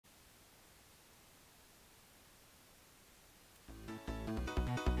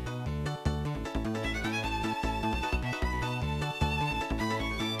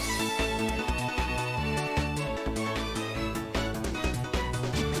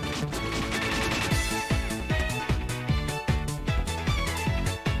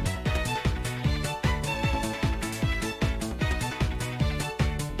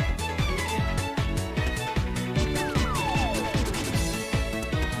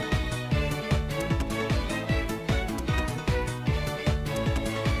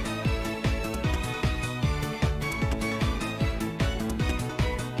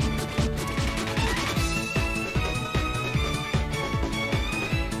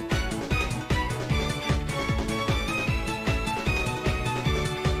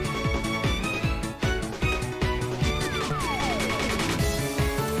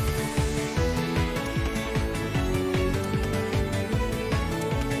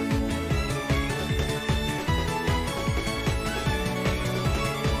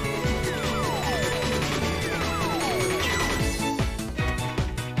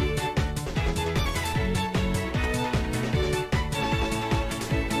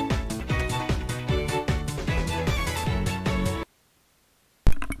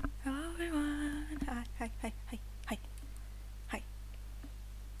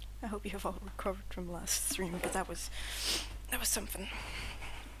have all recovered from last stream, but that was something.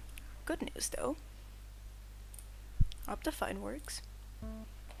 Good news though. Optifine works.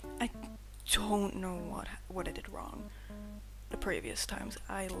 I don't know what I did wrong the previous times.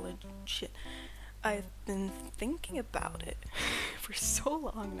 I've been thinking about it for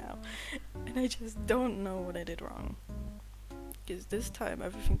so long now, and I just don't know what I did wrong. Because this time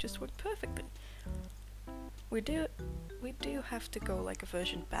everything just worked perfectly. We do have to go like a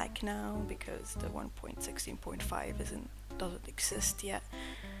version back now because the 1.16.5 doesn't exist yet.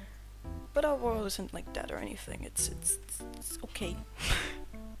 But our world isn't like dead or anything. It's okay.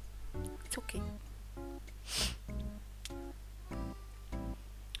 It's okay.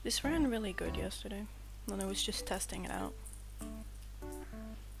 This ran really good yesterday, and I was just testing it out.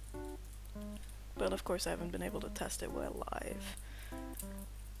 But of course I haven't been able to test it well live.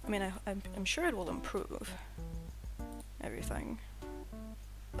 I mean, I'm sure it will improve everything,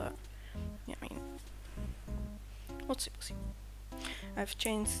 but yeah, I mean, we'll see. I've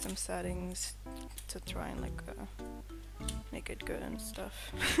changed some settings to try and like make it good and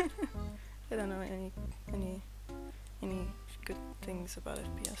stuff. I don't know any good things about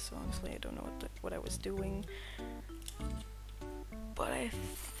FPS, so honestly I don't know what I was doing, but I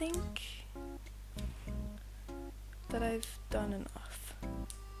think that I've done enough.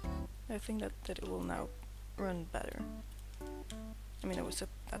 I think that it will now run better. I mean,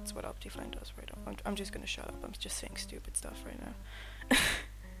 that's what optifine does, right? I'm just gonna shut up. I'm just saying stupid stuff right now.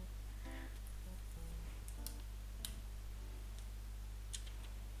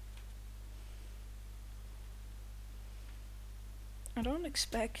 I don't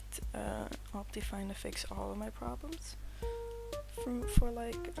expect optifine to fix all of my problems for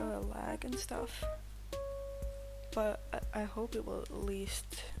like lag and stuff, but I hope it will at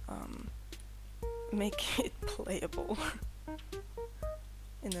least make it playable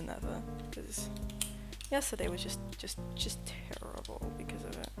in the nether, because yesterday was just terrible because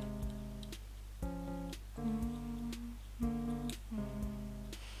of it.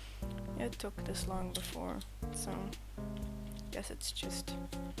 Yeah, it took this long before, so guess it's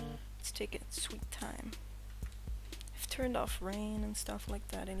taking its sweet time. I've turned off rain and stuff like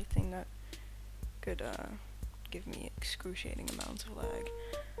that, anything that could give me excruciating amounts of lag.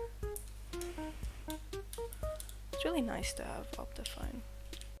 It's really nice to have optifine.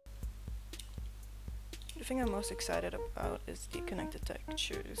 The thing I'm most excited about is the connected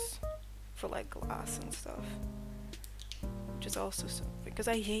textures for like glass and stuff. Which is also because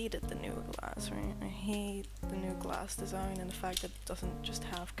I hated the new glass, right? I hate the new glass design and the fact that it doesn't just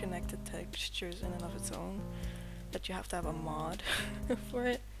have connected textures in and of its own, that you have to have a mod for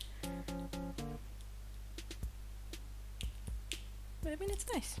it. But I mean, it's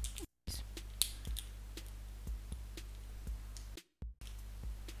nice.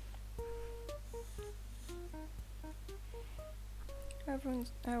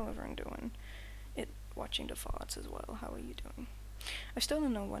 How everyone doing? Watching the VODs as well. How are you doing? I still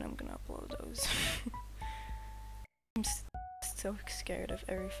don't know when I'm gonna upload those. I'm so scared of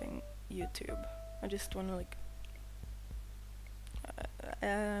everything YouTube. I just wanna like I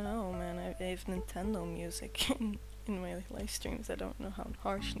don't know, man. I have Nintendo music in my live streams. I don't know how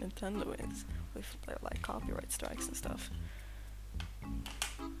harsh Nintendo is with their like copyright strikes and stuff.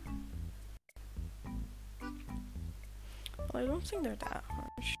 Well, I don't think they're that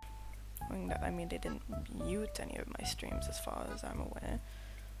harsh. I mean, they didn't mute any of my streams as far as I'm aware.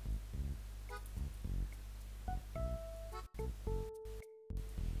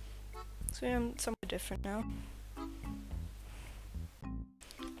 So yeah, I'm somewhat different now.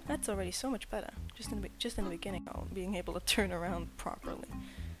 That's already so much better. Just in the beginning, being able to turn around properly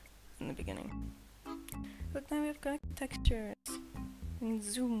in the beginning. But now we have connected textures. And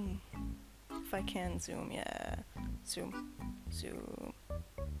zoom. If I can zoom, yeah. Zoom.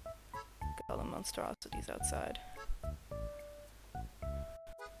 Got all the monstrosities outside.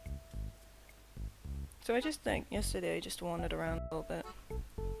 So I just think yesterday I just wandered around a little bit.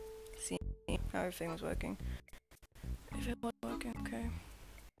 See how everything was working. If it was working, okay.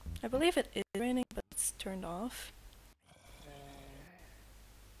 I believe it is raining, but it's turned off.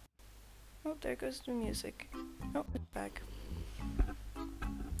 Oh, there goes the music. Oh, it's back.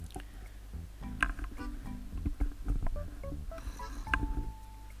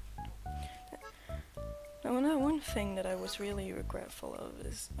 Now, one thing that I was really regretful of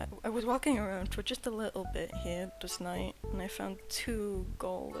is I was walking around for just a little bit here this night, and I found 2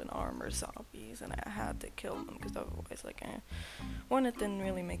 golden armor zombies, and I had to kill them because otherwise, like, one, it didn't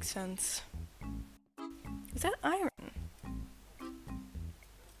really make sense. Is that iron?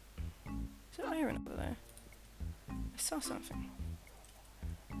 Is there iron over there? I saw something.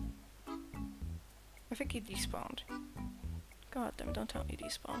 think he despawned. God damn, don't tell me he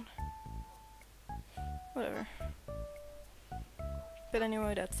despawned. Whatever. But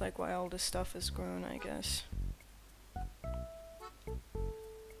anyway, that's like why all this stuff is grown, I guess.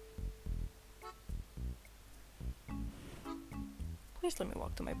 Please let me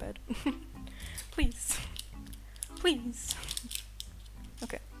walk to my bed. Please. Please.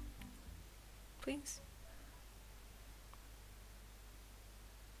 Okay. Please.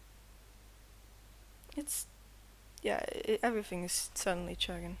 It's... yeah, everything is suddenly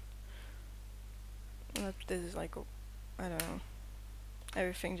chugging. This is like, I don't know.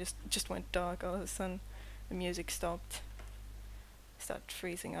 Everything just went dark all of a sudden. The music stopped. Started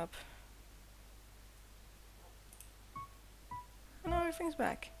freezing up. And now everything's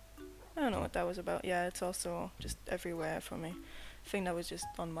back. I don't know what that was about. Yeah, it's also just everywhere for me. I think that was just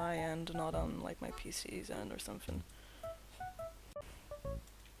on my end, not on like my PC's end or something.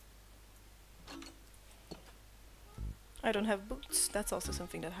 I don't have boots. That's also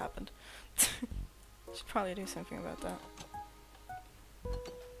something that happened. Should probably do something about that.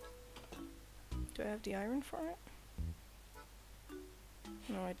 Do I have the iron for it?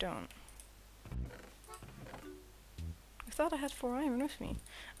 No, I don't. I thought I had 4 iron with me.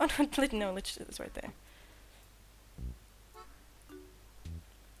 Oh no, it's right there.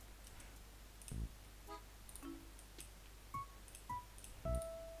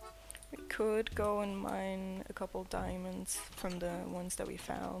 We could go and mine a couple diamonds from the ones that we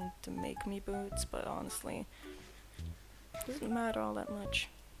found to make me boots, but honestly, it doesn't matter all that much.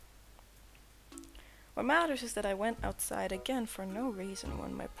 What matters is that I went outside again for no reason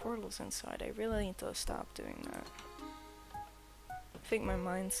when my portal's inside. I really need to stop doing that. I think my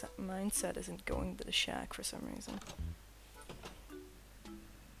mindset isn't going to the shack for some reason.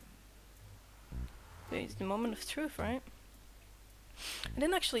 It's the moment of truth, right? I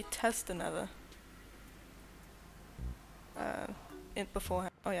didn't actually test the nether.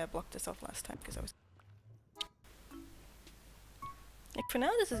 Beforehand. Oh yeah, I blocked this off last time because I was... like, for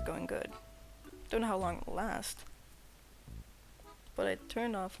now this is going good. Don't know how long it'll last. But I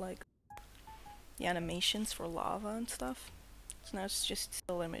turned off like the animations for lava and stuff. So now it's just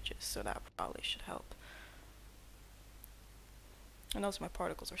still images, so that probably should help. And also my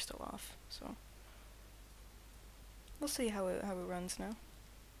particles are still off, so we'll see how it runs now.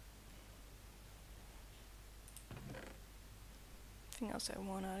 Anything else I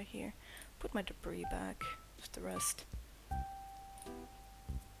want out of here? Put my debris back, just the rest.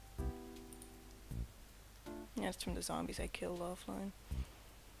 Yeah, it's from the zombies I killed offline.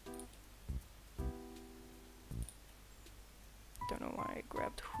 Don't know why I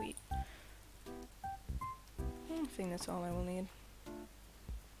grabbed wheat. I think that's all I will need.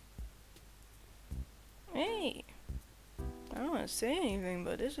 Hey! I don't want to say anything,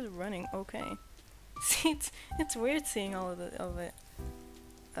 but this is running okay. See, it's weird seeing all of it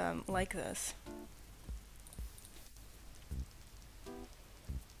like this.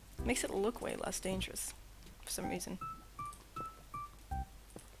 Makes it look way less dangerous for some reason.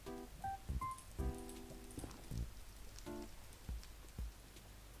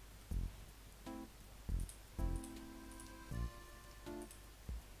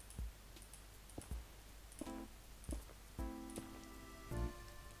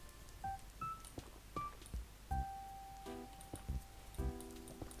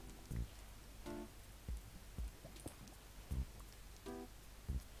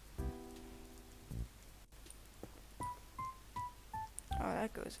 Oh,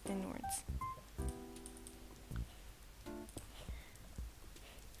 that goes inwards.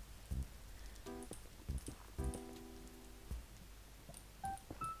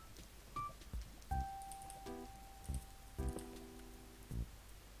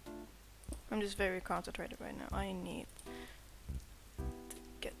 I'm just very concentrated right now. I need to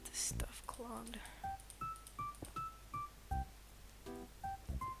get this stuff clogged.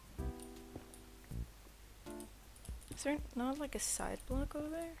 Is there not like a side block over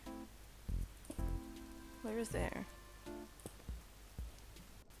there? Where is there?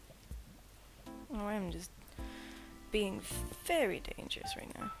 Oh, I'm just being very dangerous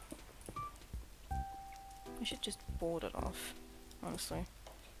right now. I should just board it off, honestly.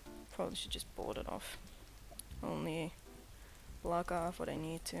 Probably should just board it off. Only block off what I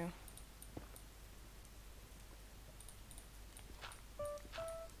need to.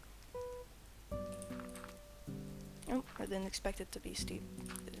 Oh, I didn't expect it to be steep.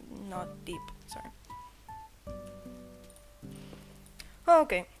 Not deep, sorry. Oh,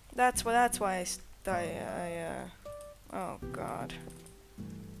 okay, that's why oh god.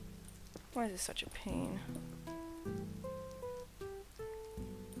 Why is this such a pain?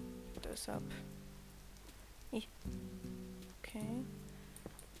 Put this up. Eh. Okay.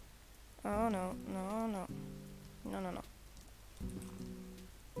 Oh no, no, no. No, no, no.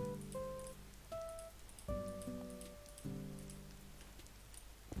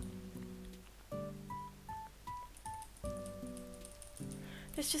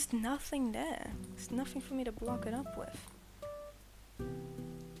 There's just nothing there. There's nothing for me to block it up with.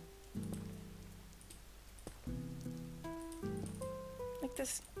 Like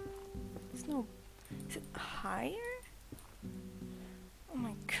there's no... Is it higher? Oh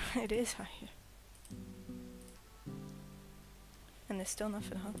my god, it is higher. And there's still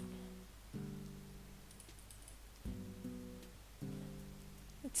nothing, huh?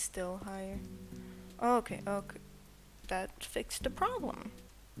 It's still higher. Oh, okay, okay. That fixed the problem.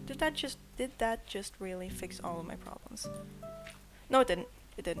 Did that just really fix all of my problems? No, it didn't.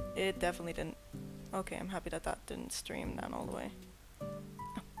 It didn't. It definitely didn't. Okay, I'm happy that that didn't stream down all the way. Oh.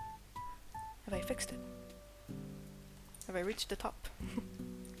 Have I fixed it? Have I reached the top?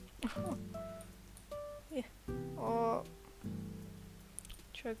 Oh. Yeah. Oh.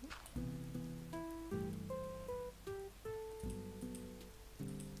 Chug.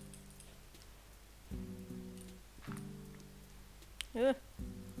 Yeah.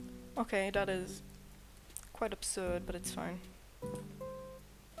 Okay, that is quite absurd, but it's fine.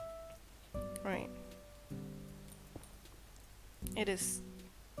 Right. It is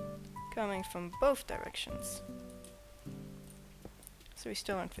coming from both directions. So we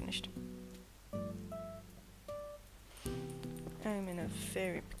still aren't finished. I'm in a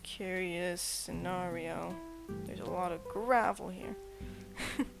very precarious scenario. There's a lot of gravel here.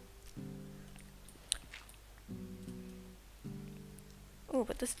 Oh,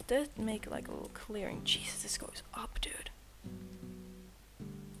 but this does make like a little clearing. Jesus, this goes up, dude.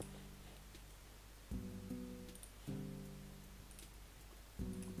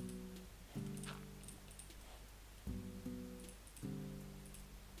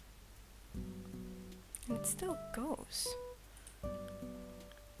 And it still goes.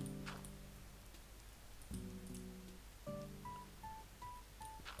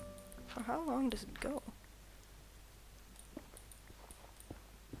 For how long does it go?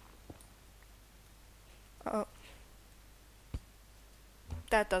 Uh-oh.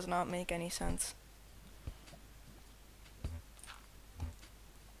 That does not make any sense.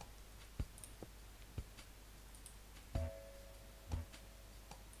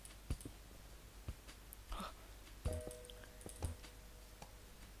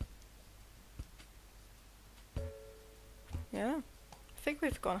 Yeah. I think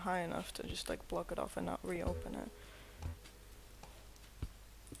we've gone high enough to just like block it off and not reopen it.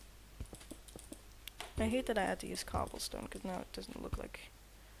 I hate that I had to use cobblestone because now it doesn't look like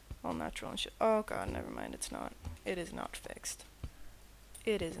all natural and shit. Oh god, never mind, it's not. It is not fixed.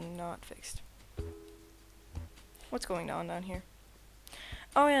 It is not fixed. What's going on down here?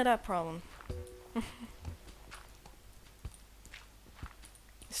 Oh yeah, that problem.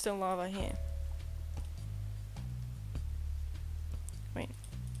 Still lava here. Wait.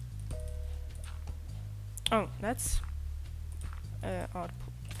 Oh, that's an odd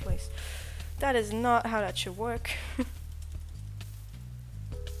place. That is not how that should work.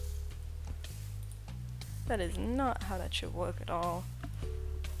 That is not how that should work at all.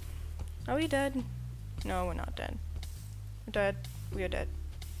 Are we dead? No, we're not dead. We're dead. We are dead.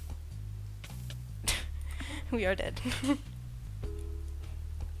 We are dead.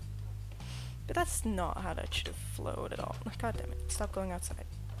 But that's not how that should have flowed at all. God damn it. Stop going outside.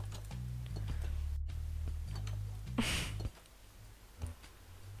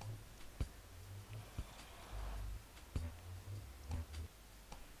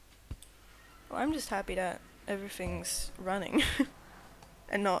 Well, I'm just happy that everything's running.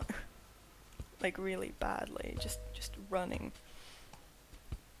 And not like really badly, just running.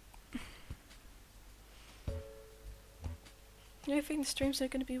 Yeah, I think the streams are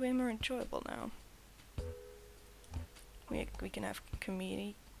going to be way more enjoyable now. We can have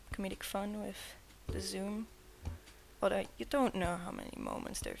comedic fun with the zoom. But you don't know how many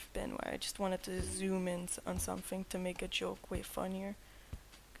moments there've been where I just wanted to zoom in on something to make a joke way funnier.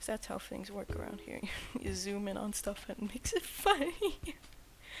 Because that's how things work around here. You zoom in on stuff and it makes it funny.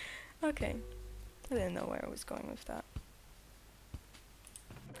 Okay. I didn't know where I was going with that.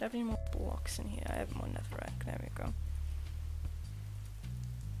 Do I have any more blocks in here? I have more netherrack. There we go.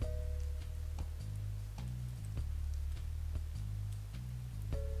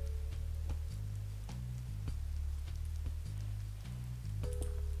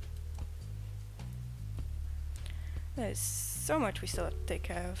 There's so much we still have to take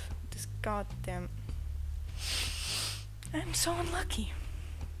care of. This goddamn... I'm so unlucky.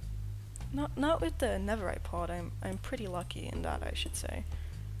 Not with the netherite pod. I'm pretty lucky in that, I should say.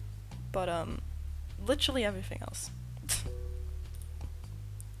 But literally everything else.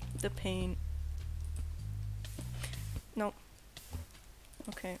 The paint. Nope.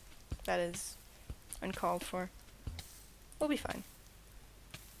 Okay, that is uncalled for. We'll be fine.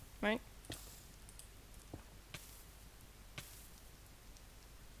 Right?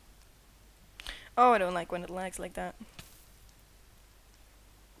 Oh, I don't like when it lags like that.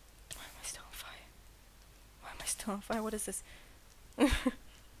 Why am I still on fire? Why am I still on fire? What is this?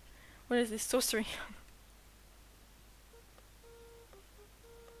 What is this sorcery?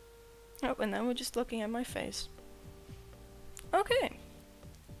 Oh, and then we're just looking at my face. Okay.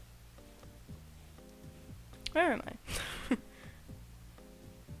 Where am I?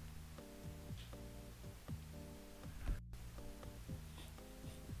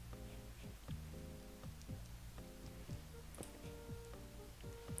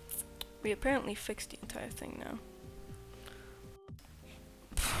 We apparently fixed the entire thing now.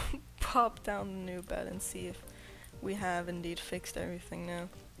 Pop down the new bed and see if we have indeed fixed everything now.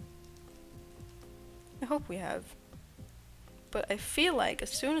 I hope we have. But I feel like as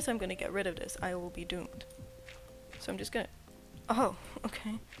soon as I'm gonna get rid of this, I will be doomed. So I'm just gonna... Oh,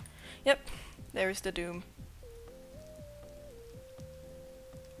 okay. Yep, there's the doom.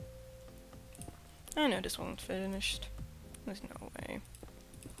 I know this one's finished. There's no way.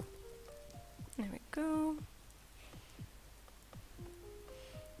 There we go.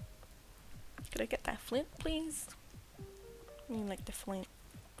 Could I get that flint, please? I mean, like the flint.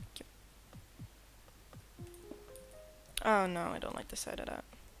 Oh no, I don't like the sight of that.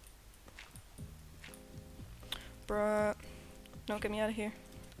 Bruh. No, get me out of here.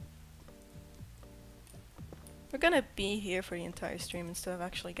 We're gonna be here for the entire stream instead of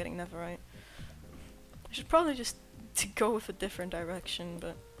actually getting netherite. I should probably just go with a different direction,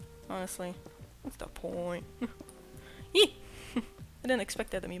 but honestly, what's the point? Yee! I didn't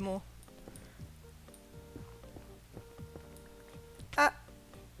expect there to be more. Ah!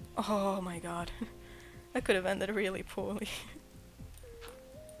 Oh my god. That could have ended really poorly.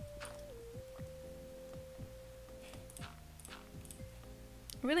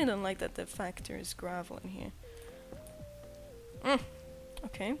 I really don't like that the factor is gravel in here.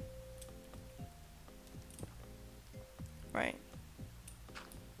 Okay. Right.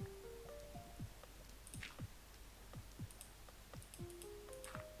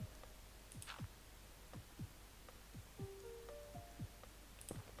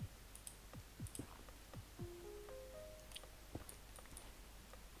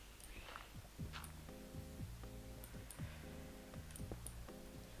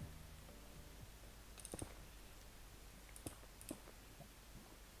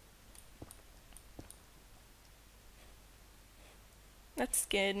 That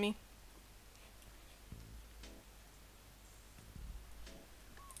scared me.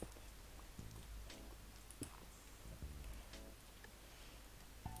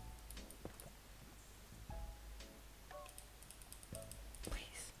 Please.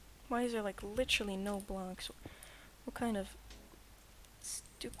 Why is there like literally no blocks? What kind of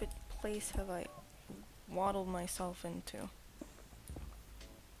stupid place have I waddled myself into?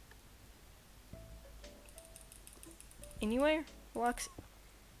 Anywhere? Blocks?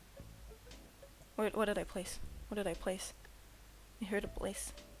 What did I place? What did I place? I heard a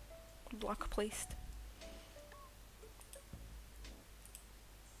place. Block placed.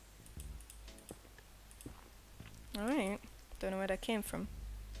 Alright. Don't know where that came from.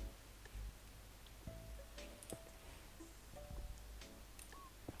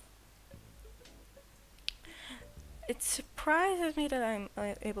 It surprises me that I'm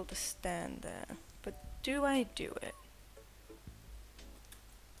able to stand there. But do I do it?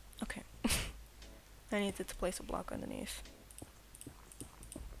 Okay. I needed to place a block underneath.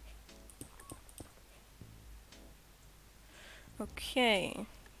 Okay.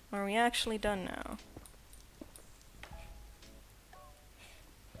 Are we actually done now?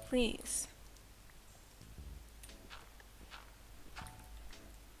 Please.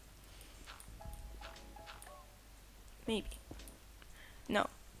 Maybe. No.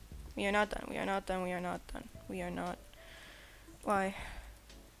 We are not done. We are not done. We are not done. We are not. Why?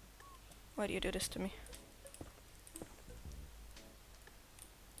 Why do you do this to me?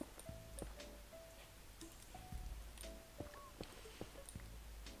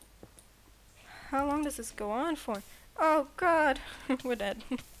 How long does this go on for? Oh god! We're dead.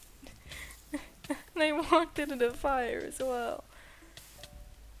 And I walked into the fire as well.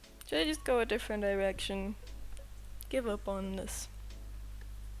 Should I just go a different direction? Give up on this.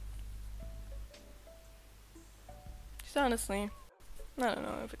 Just honestly, I don't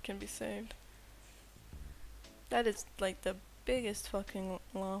know if it can be saved. That is like the biggest fucking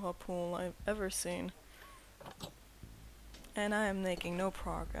lava pool I've ever seen. And I am making no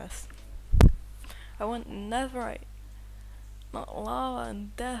progress. I want netherite, not lava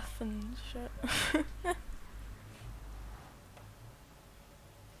and death and shit.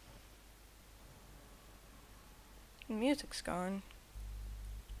 The music's gone.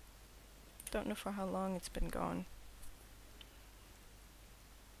 Don't know for how long it's been gone.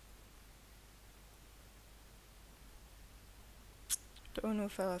 Don't know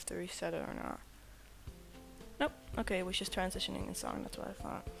if I'll have to reset it or not. Nope. Okay, it was just transitioning in song, that's what I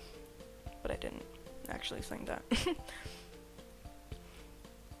thought. But I didn't actually think that.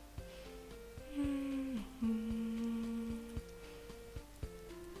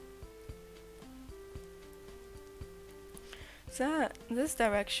 This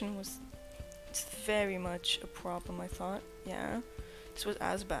direction was very much a problem, I thought. Yeah. This was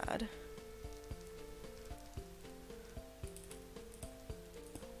as bad.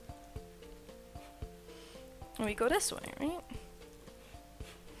 We go this way, right?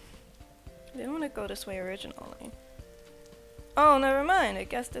 I didn't want to go this way originally. Oh, never mind. I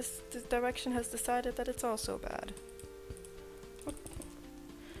guess this direction has decided that it's also bad. What?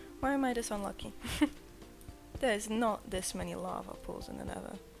 Why am I this unlucky? There's not this many lava pools in the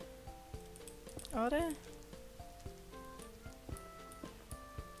Nether. Are there?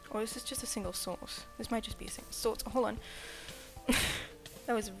 Or is this just a single source? This might just be a single source. Oh, hold on.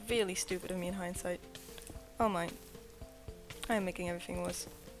 That was really stupid of me in hindsight. Oh my. I am making everything worse.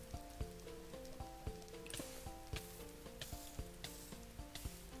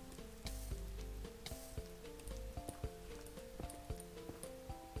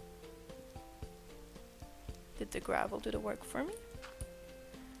 Did the gravel do the work for me?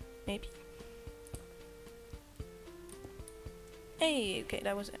 Maybe. Hey, okay,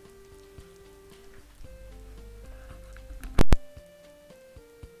 that was it.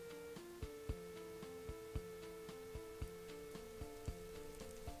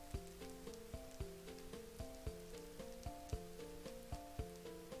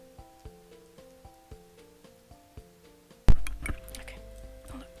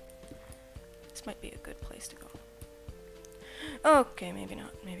 This might be a good place to go. Okay, maybe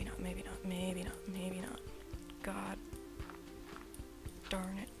not, maybe not, maybe not, maybe not, maybe not. God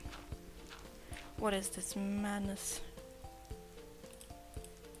darn it. What is this madness?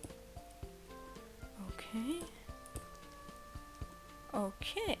 Okay.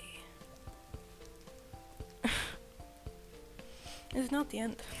 Okay. This is not the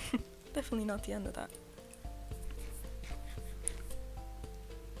end. Definitely not the end of that.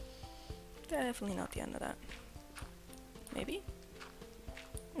 Definitely not the end of that. Maybe?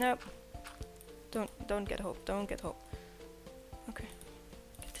 Nope. Don't get hope. Don't get hope. Okay.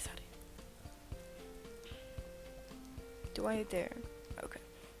 Get this out of here. Do I dare? Okay.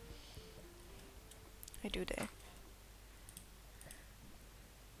 I do dare.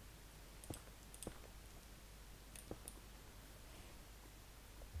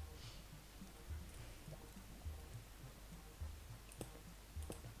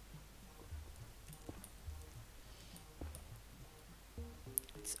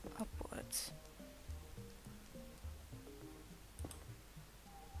 It's upwards.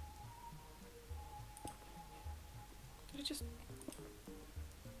 Did it just...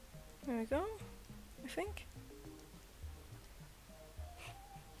 There we go, I think.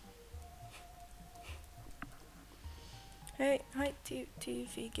 Hey, hi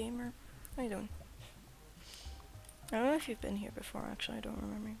TV gamer. How you doing? I don't know if you've been here before, actually, I don't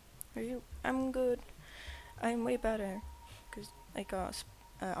remember. Are you? I'm good. I'm way better. Because I got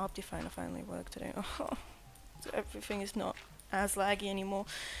optifine finally worked today. Oh, so everything is not as laggy anymore.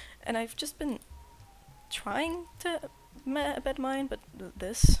 And I've just been trying to bed mine, but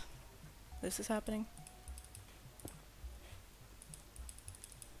this is happening.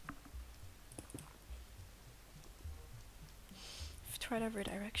 I've tried every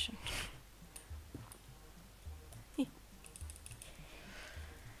direction.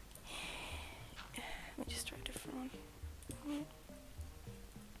 Let me just try a different one.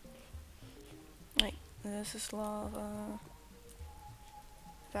 Right, this is lava.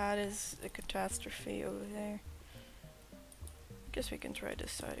 That is a catastrophe over there. Guess we can try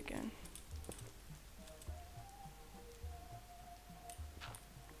this side again.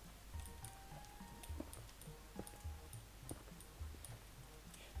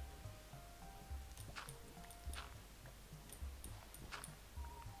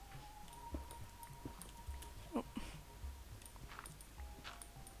 Oh.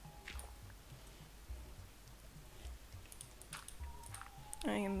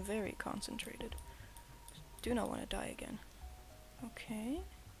 I'm very concentrated. Do not want to die again. Okay.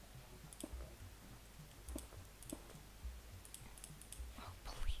 Oh,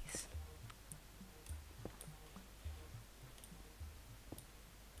 please.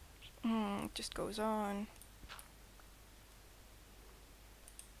 It just goes on.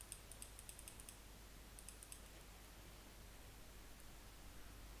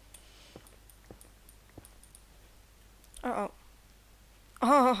 Uh-oh.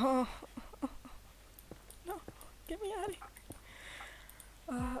 Oh, no, get me out of here.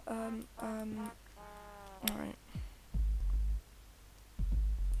 Alright.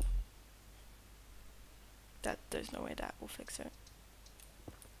 There's no way that will fix it.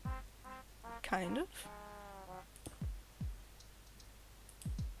 Kind of.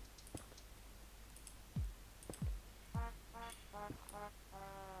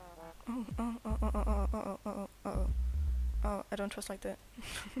 Oh, I don't trust like that.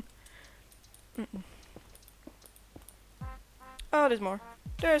 Oh, there's more.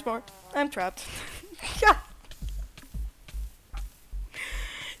 There's more. I'm trapped. Yeah.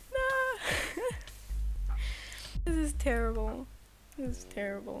 No. This is terrible. This is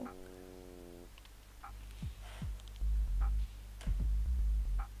terrible.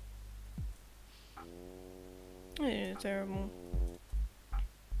 It is terrible.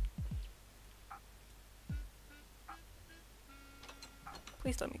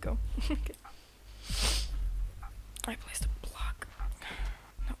 Please let me go. Okay. I placed a block.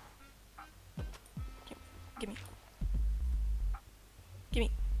 No. Gimme.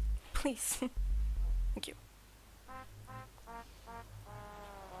 Gimme. Please. Thank you.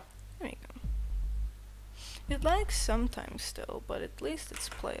 There you go. It lags sometimes still, but at least it's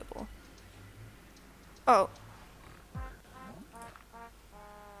playable. Oh.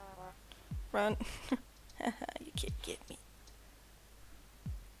 Run. You can't get me.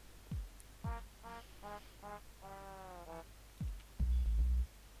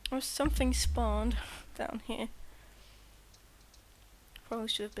 Or something spawned down here. Probably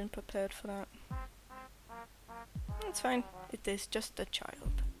should have been prepared for that. It's fine. It is just a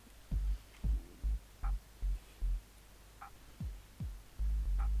child.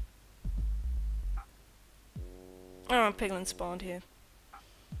 Oh, a piglin spawned here.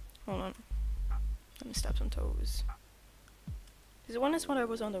 Hold on. Let me step on toes. This one is when I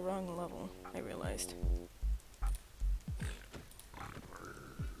was on the wrong level, I realized.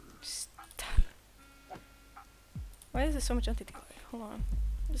 Stop. Why is there so much entity light? Hold on.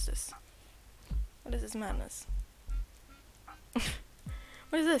 What is this? What is this madness?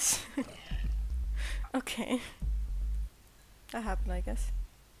 What is this? Okay. That happened, I guess.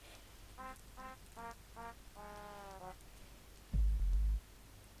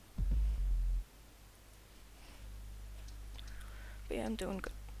 But yeah, I'm doing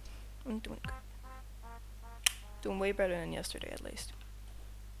good. I'm doing good. Doing way better than yesterday, at least.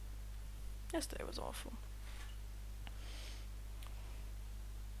 Yesterday was awful.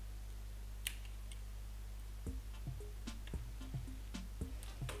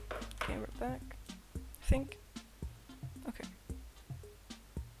 Okay, we're back. I think. Okay.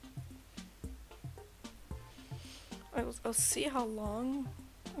 I'll see how long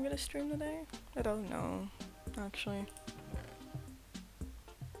I'm gonna stream today. I don't know, actually.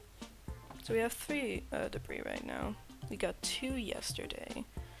 So we have 3 debris right now. We got 2 yesterday,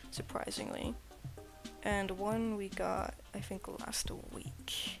 surprisingly. And 1 we got, I think, last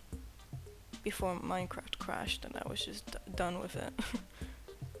week. Before Minecraft crashed and I was just done with it.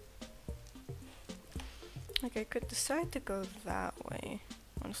 Like, I could decide to go that way.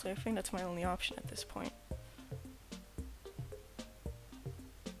 Honestly, I think that's my only option at this point.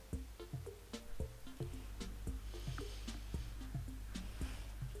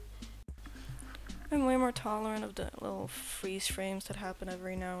 I'm way more tolerant of the little freeze frames that happen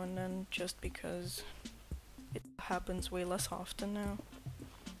every now and then, just because it happens way less often now.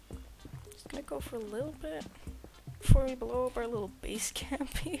 Just gonna go for a little bit before we blow up our little base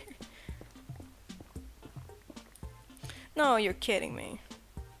camp here. No, you're kidding me.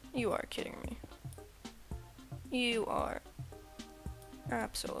 You are kidding me. You are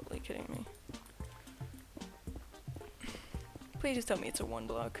absolutely kidding me. Please just tell me it's a 1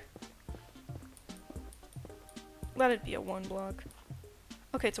 block. Let it be a 1 block.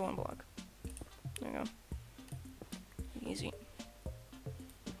 Okay, it's a 1 block. There you go. Easy.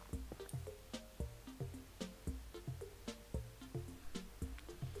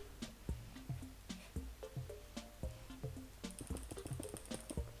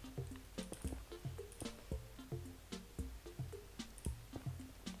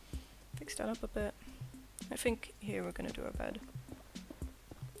 Fix that up a bit. I think here we're gonna do a bed.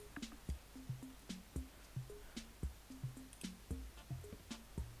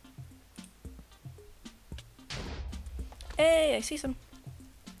 Hey, I see some.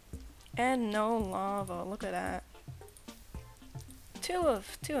 And no lava, look at that.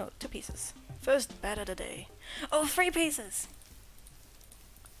 Two pieces. First bed of the day. Oh, 3 pieces!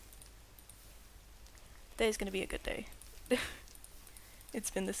 Today's gonna be a good day.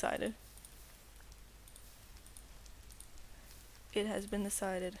 It's been decided. It has been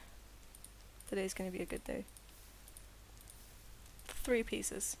decided. Today's gonna be a good day. 3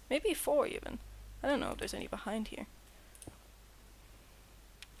 pieces. Maybe 4 even. I don't know if there's any behind here.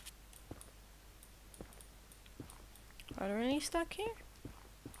 Are there any stuck here?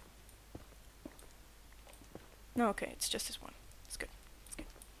 No, okay, it's just this one. It's good. It's good.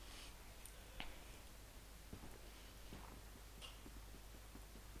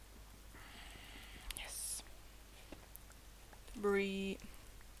 Yes. Debris.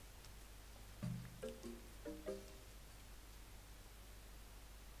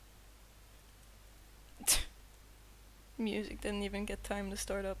 Music didn't even get time to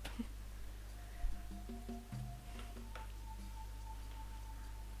start up.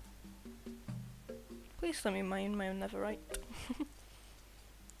 Please let me mine my netherite.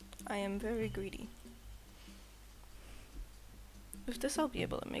 I am very greedy. With this I'll be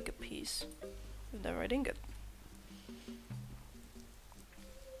able to make a piece of netherite ingot.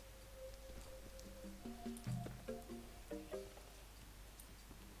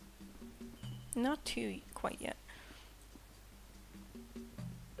 Not too quite yet.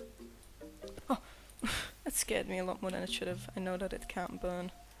 Oh, that scared me a lot more than it should have. I know that it can't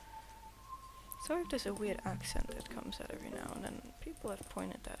burn. Sorry if there's a weird accent that comes out every now and then. People have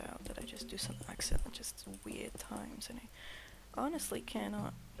pointed that out, that I just do some accent at just weird times, and I honestly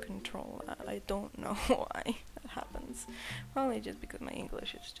cannot control that. I don't know why that happens. Probably just because my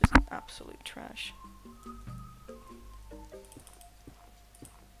English is just absolute trash.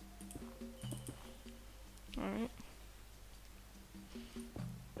 Alright.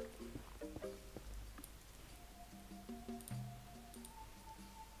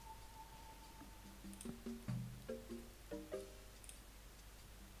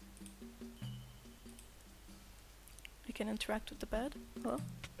 I can interact with the bed? Hello?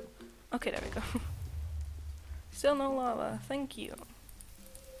 Okay, there we go. Still no lava, thank you.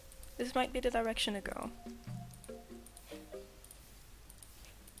 This might be the direction to go.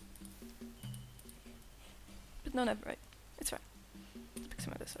 But no, never right. It's fine. Let's pick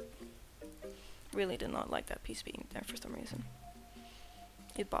some of this up. Really did not like that piece being there for some reason.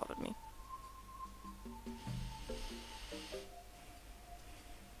 It bothered me.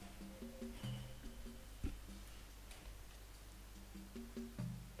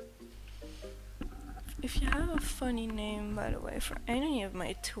 If you have a funny name, by the way, for any of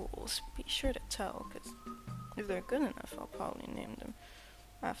my tools, be sure to tell, because if they're good enough, I'll probably name them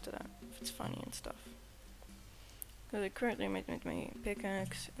after that, if it's funny and stuff. Because I currently made my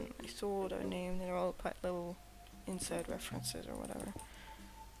pickaxe and my sword are named, they're all quite little inside references or whatever.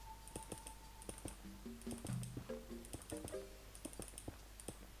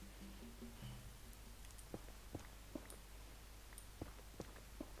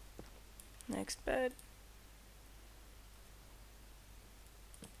 Next bed.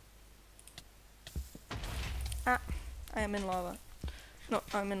 Ah, I am in lava. No,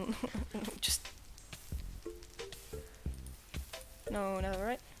 I'm in just no,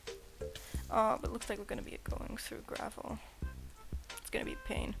 right. Oh, but it looks like we're gonna be going through gravel. It's gonna be a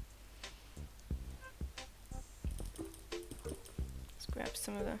pain. Let's grab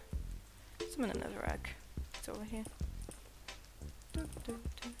some of the netherrack. It's over here.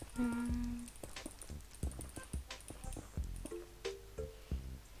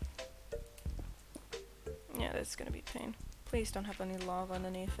 Yeah, that's gonna be a pain. Please don't have any lava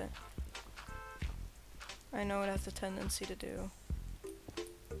underneath it. I know it has a tendency to do.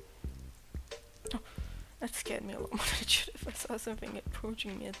 Oh, that scared me a lot more than it should have. I saw something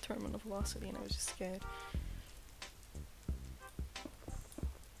approaching me at terminal velocity and I was just scared.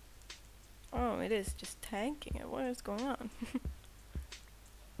 Oh, it is just tanking it. What is going on?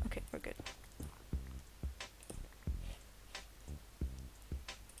 Okay, we're good.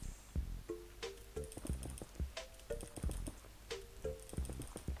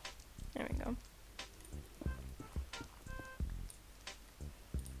 There we go.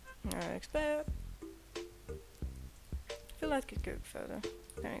 Next bed. I feel like it could go further.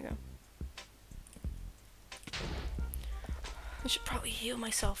 There you go. I should probably heal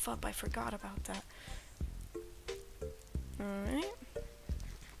myself up. I forgot about that. Alright.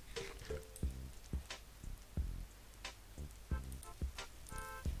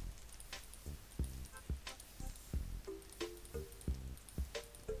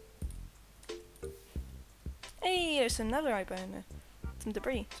 Hey, there's some netherite behind there. Some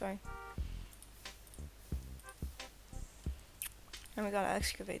debris, sorry. And we gotta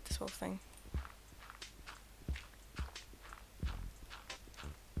excavate this whole thing.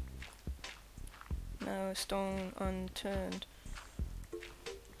 No stone unturned.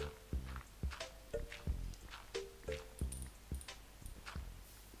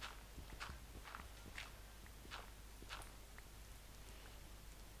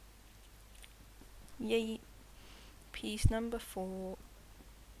 Yay. Piece number 4.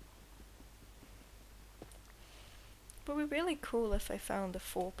 But would be really cool if I found a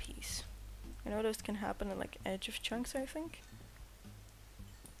 4 piece. I know those can happen at like edge of chunks, I think.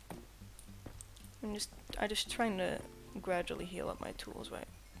 I just trying to gradually heal up my tools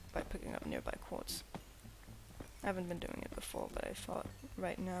by picking up nearby quartz. I haven't been doing it before, but I thought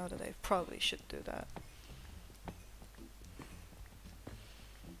right now that I probably should do that.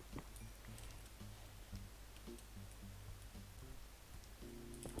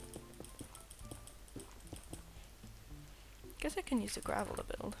 Guess I can use the gravel to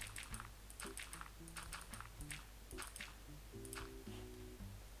build.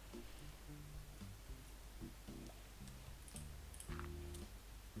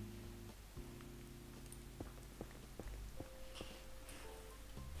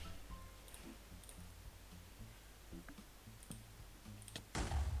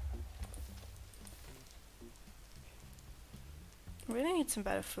 I really need some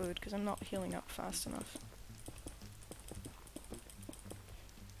better food because I'm not healing up fast enough.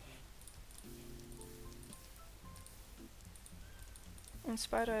 And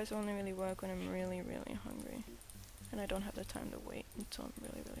spider eyes only really work when I'm really, really hungry. And I don't have the time to wait until I'm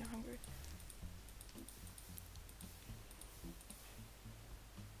really, really hungry.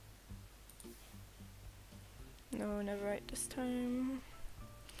 No, never right this time.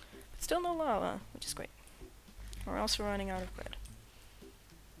 But still no lava, which is great. We're also running out of bread.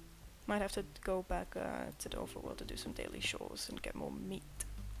 Might have to go back to the overworld to do some daily chores and get more meat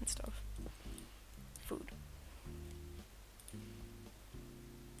and stuff. Food.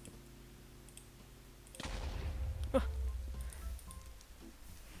 Oh.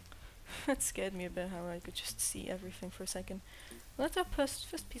 That scared me a bit how I could just see everything for a second. Well, that's our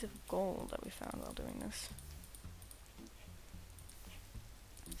first piece of gold that we found while doing this.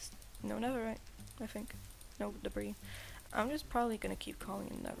 No netherite, I think. No debris. I'm just probably gonna keep calling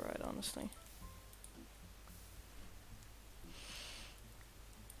it netherite, honestly.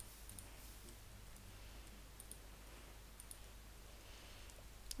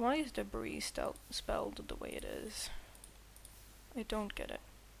 Why is debris spelled the way it is? I don't get it.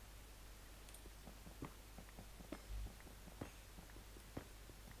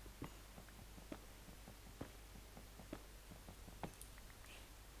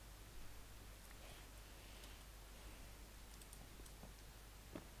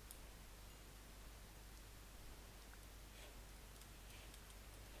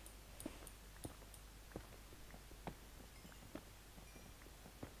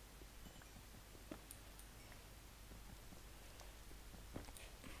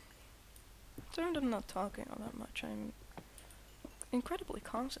 Sorry I'm not talking all that much. I'm incredibly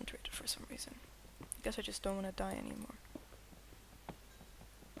concentrated for some reason. I guess I just don't want to die anymore.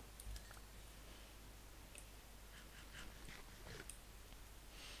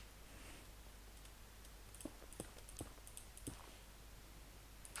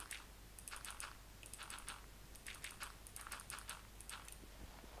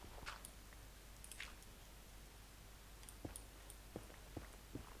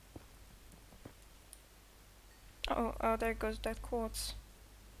 Oh, there goes that quartz.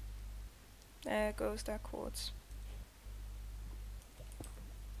 There goes that quartz.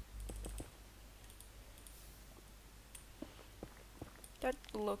 That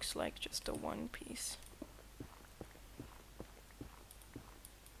looks like just a one piece.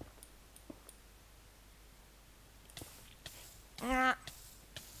 Ah.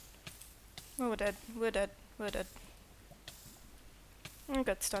 Oh, we're dead. We're dead. We're dead. I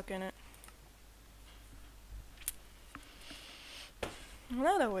got stuck in it.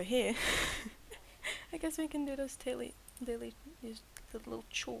 Now that we're here, I guess we can do those daily these little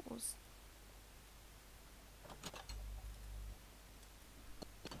chores.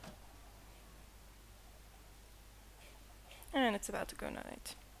 And it's about to go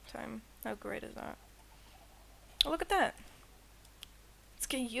night time. How great is that? Oh, look at that! Let's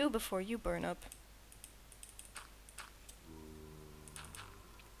get you before you burn up.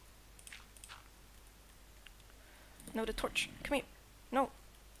 No, the torch. Come here. No.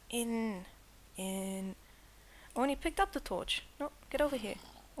 In. Oh, and he picked up the torch. No, get over here.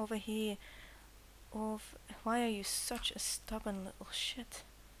 Over here. off. Why are you such a stubborn little shit?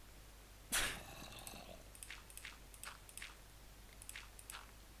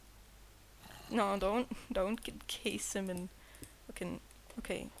 No, don't case him in fucking.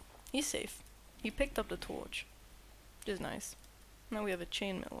 Okay, he's safe. He picked up the torch, which is nice. Now we have a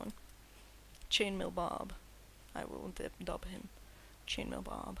chainmail one. Chainmail Bob. I will dub him. Chainmail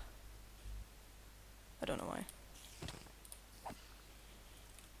Bob. I don't know why.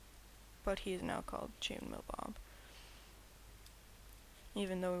 But he is now called Chainmail Bob.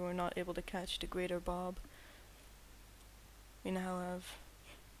 Even though we were not able to catch the greater Bob, we now have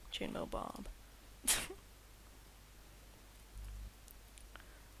Chainmail Bob.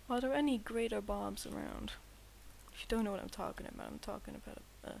 Are there any greater Bobs around? If you don't know what I'm talking talking about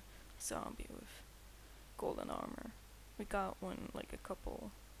a zombie with golden armor. We got one like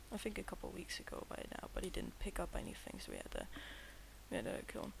I think a couple weeks ago by now, but he didn't pick up anything, so we had to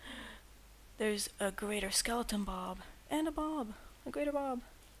kill him. There's a greater skeleton Bob and a greater Bob.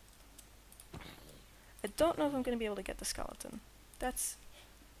 I don't know if I'm gonna be able to get the skeleton. That's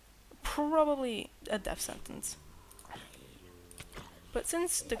probably a death sentence. But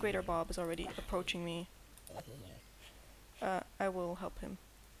since the greater Bob is already approaching me, I will help him.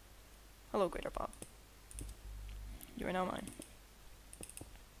 Hello, greater Bob. You are now mine.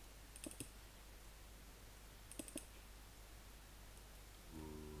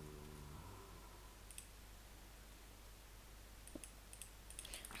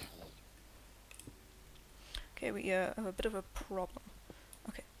 Okay, we have a bit of a problem.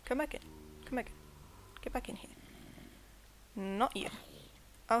 Okay, come back in. Come back in. Get back in here. Not you.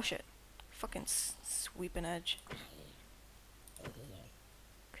 Oh shit. Fucking sweeping edge.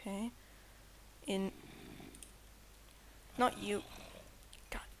 Okay. In. Not you.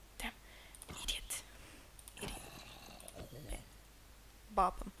 God damn. Idiot. Idiot. Yeah.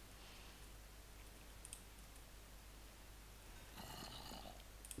 Bop him.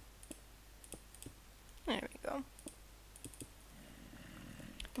 There we go.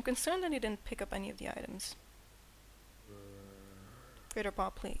 I'm concerned that he didn't pick up any of the items. Greater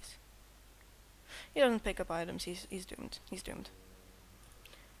Bob, please. He doesn't pick up items, he's doomed. He's doomed.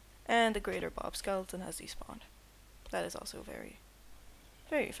 And the greater Bob skeleton has despawned. That is also very,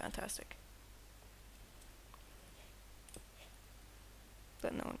 very fantastic.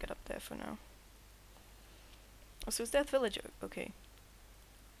 Let no one get up there for now. Oh, so is that villager? Okay.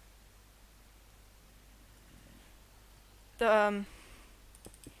 The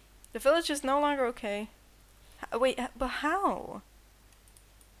village is no longer okay. Wait, but how?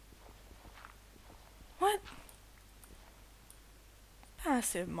 What?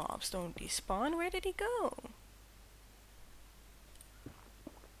 Passive mobs don't despawn. Where did he go?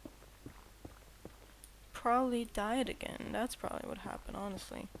 Probably died again. That's probably what happened,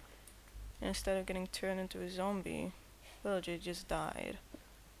 honestly. And instead of getting turned into a zombie, villager just died.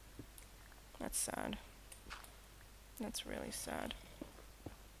 That's sad. That's really sad.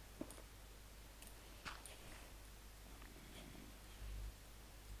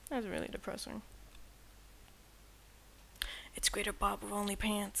 That's really depressing. It's Greater Bob with only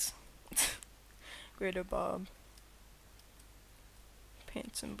pants. Greater Bob.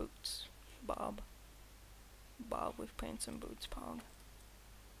 Pants and boots. Bob. Bob with pants and boots, Pog.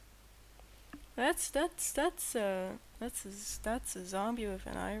 That's a zombie with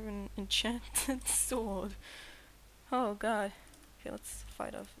an iron enchanted sword. Oh god. Okay, let's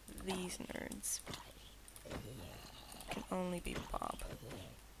fight off these nerds. Can only be Bob.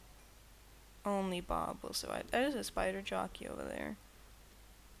 Only Bob will survive. There's a spider jockey over there.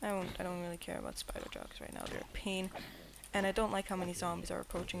 I don't really care about spider jockeys right now. They're a pain. And I don't like how many zombies are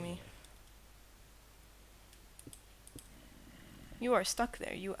approaching me. You are stuck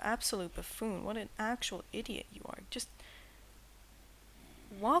there, you absolute buffoon. What an actual idiot you are. Just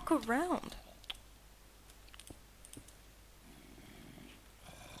walk around.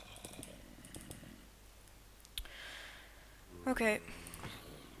 Okay.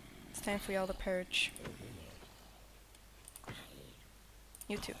 It's time for y'all to purge.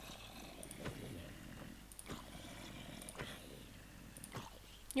 You too.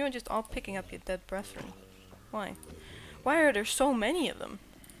 You are just all picking up your dead brethren. Why? Why are there so many of them?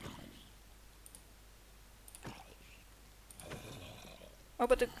 Oh,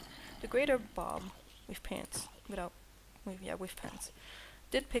 but the greater Bob with pants, with pants,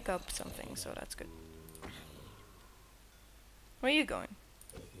 did pick up something, so that's good. Where are you going,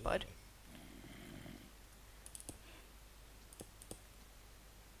 bud?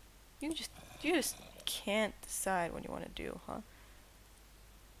 You just can't decide what you want to do, huh?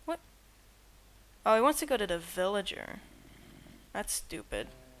 What? Oh, he wants to go to the villager. That's stupid.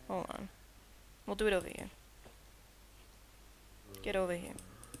 Hold on. We'll do it over here. Get over here.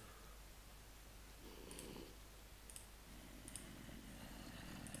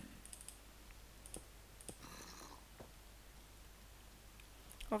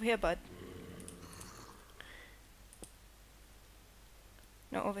 Over here, bud.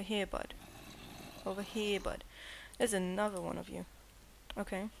 No, over here, bud. Over here, bud. There's another one of you.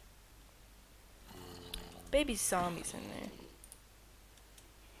 Okay. Baby zombies in there.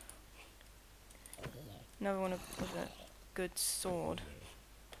 Another one with a good sword.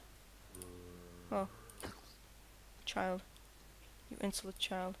 Oh. Child. You insolent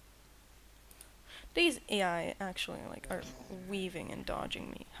child. These AI actually like are weaving and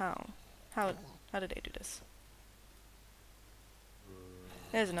dodging me. How? How did they do this?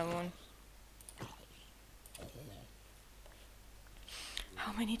 There's another one.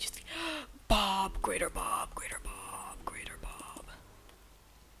 How many just Bob, greater Bob, greater Bob, greater Bob.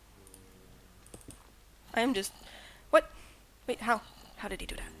 I am just what? Wait, how? How did he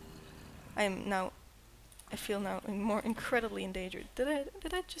do that? I feel now more incredibly endangered. Did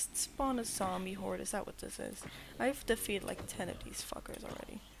I just spawn a zombie horde? Is that what this is? I've defeated like 10 of these fuckers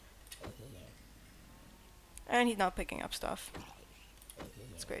already. And he's not picking up stuff.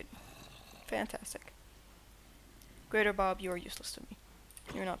 It's great. Fantastic. Greater Bob, you are useless to me.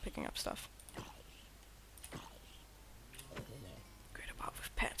 You're not picking up stuff. Greater Bob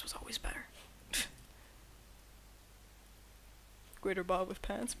with pants was always better. Greater Bob with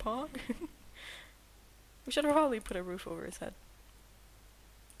pants, Pog? We should probably put a roof over his head.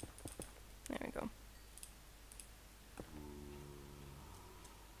 There we go.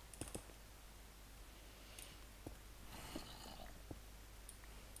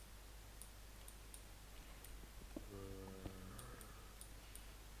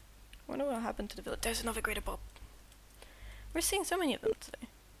 Wonder what happened to the village. There's another greater Bob. We're seeing so many of them today.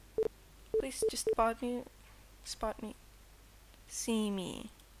 Please just spot me. Spot me. See me.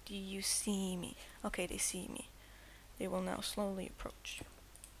 Do you see me? Okay, they see me. They will now slowly approach.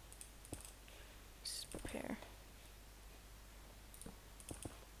 Just prepare.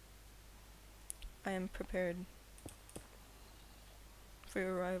 I am prepared for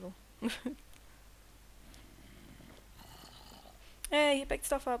your arrival. Hey, he picked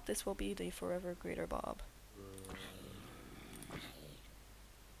stuff up. This will be the forever greater Bob.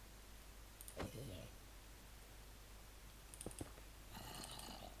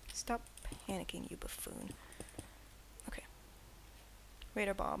 Stop panicking, you buffoon. Okay.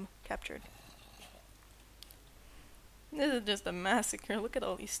 Greater Bob captured. This is just a massacre. Look at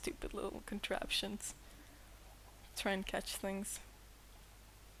all these stupid little contraptions. Try and catch things.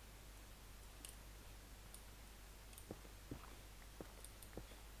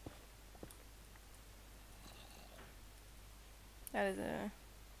 That is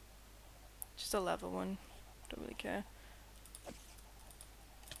just a level one. Don't really care.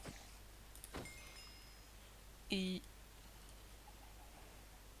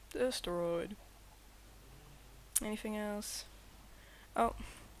 Destroyed. Anything else? Oh,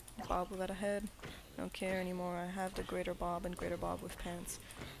 Bob without a head. Don't care anymore. I have the greater Bob and greater Bob with pants.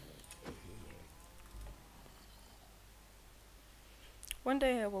 One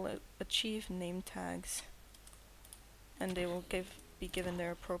day I will achieve name tags, and they will be given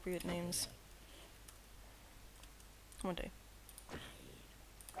their appropriate names. One day.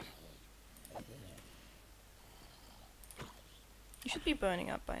 You should be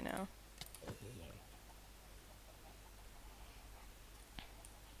burning up by now.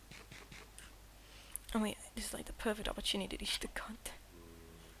 Oh wait, this is like the perfect opportunity to eat the content.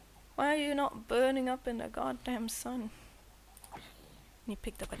 Why are you not burning up in the goddamn sun? You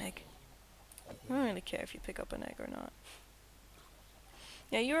picked up an egg. I don't really care if you pick up an egg or not.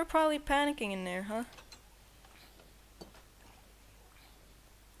 Yeah, you were probably panicking in there, huh?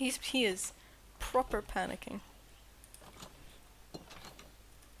 He is proper panicking.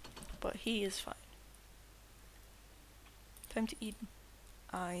 But he is fine. Time to eat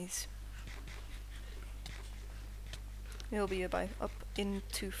eyes. He'll be up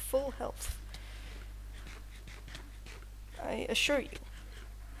into full health. I assure you.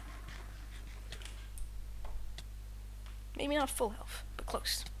 Maybe not full health, but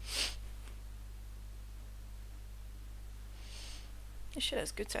close. This shit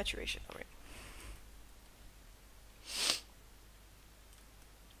has good saturation, alright.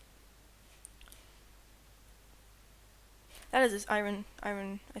 That is this iron,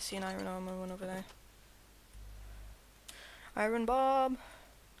 I see an iron armor one over there. Iron Bob,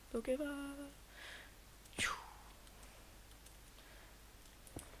 don't give up.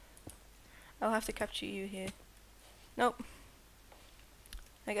 I'll have to capture you here. Nope.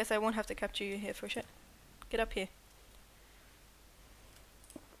 I guess I won't have to capture you here for shit. Get up here.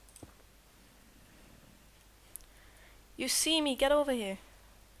 You see me, get over here.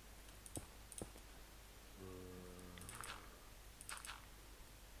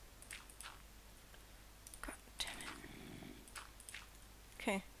 God damn it.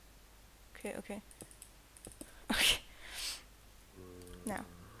 Okay. Okay, okay. Okay. Now.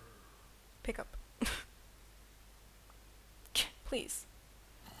 Pick up. Please.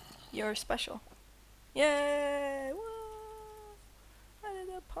 You're special. Yay! Whoa! I did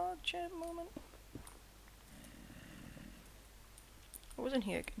a pog chat moment. I wasn't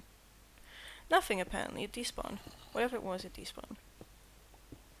here again. Nothing apparently, it despawned. Whatever it was, it despawned.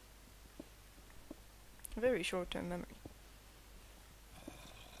 A very short-term memory.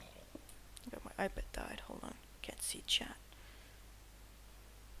 Oh, my iPad died, hold on. Can't see chat.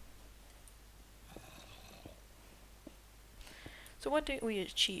 So what did we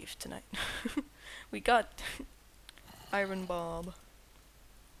achieve tonight? We got Iron Bob.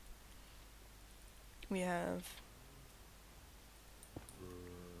 We have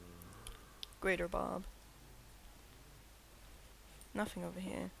Greater Bob. Nothing over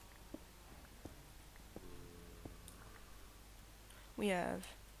here. We have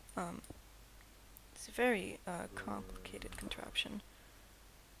it's a very complicated contraption.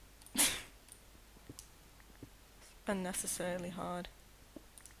 Unnecessarily hard.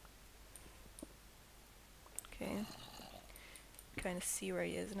 Okay. Kind of see where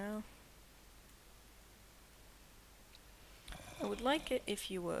he is now. I would like it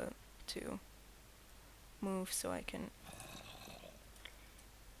if you were to move so I can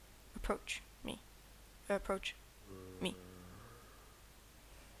approach me. Approach me.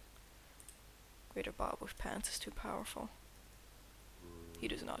 Greater Bob with pants is too powerful. He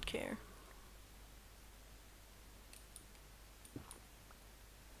does not care.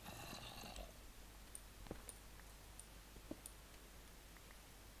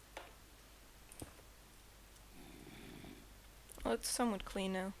 Well, it's somewhat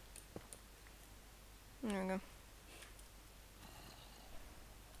clean now. There we go.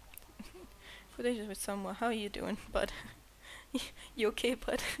 Footage with someone. How are you doing, bud? You okay,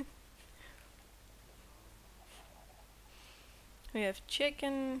 bud? We have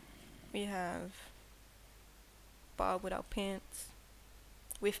chicken. We have Bob without pants.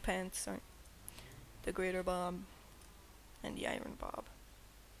 With pants, sorry. The Greater Bob. And the Iron Bob.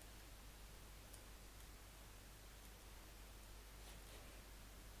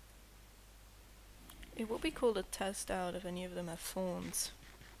 It would be cool to test out if any of them have phones.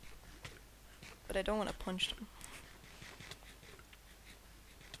 But I don't want to punch them.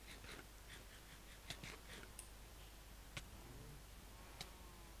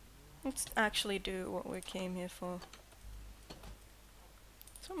 Let's actually do what we came here for.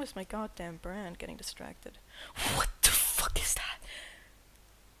 It's almost my goddamn brand getting distracted. What the fuck is that?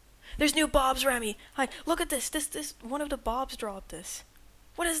 There's new Bobs, Rami! Hi, look at this! This one of the Bobs dropped this.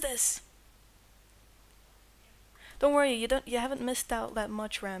 What is this? Don't worry, you haven't missed out that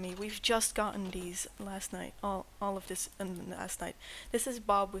much, Rami. We've just gotten these last night. All of this last night. This is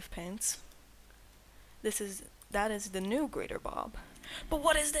Bob with pants. That is the new Greater Bob. But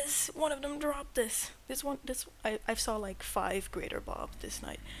what is this? One of them dropped this. I saw like 5 Greater Bob this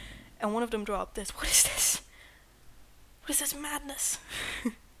night. And one of them dropped this. What is this? What is this madness?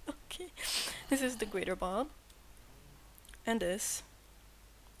 Okay. This is the Greater Bob. And this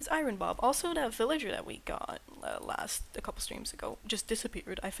is Iron Bob. Also that villager that we got a couple streams ago just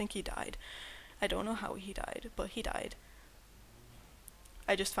disappeared. I think he died. I don't know how he died, but he died.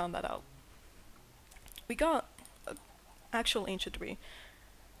 I just found that out. We got actual ancient debris.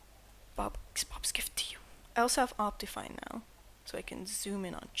 Bob's gift to you. I also have optifine now, so I can zoom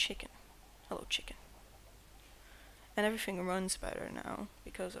in on chicken. Hello, chicken. And everything runs better now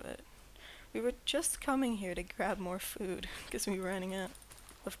because of it. We were just coming here to grab more food because we were running out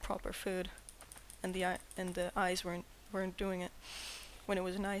of proper food, and the eyes weren't doing it. When it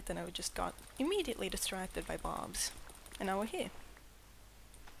was night, then I just got immediately distracted by Bobs, and now we're here.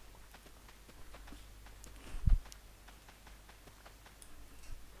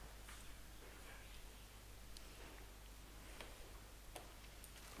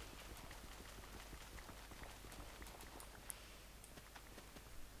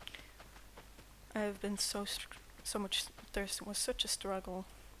 I've been there was such a struggle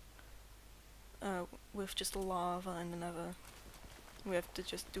with just lava and never. We have to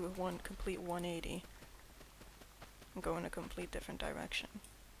just do a complete 180 and go in a complete different direction.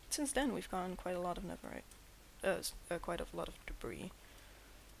 Since then, we've gotten quite a lot of netherite, quite a lot of debris.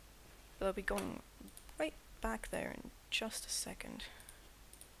 But I'll be going right back there in just a second.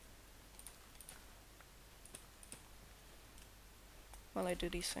 while I do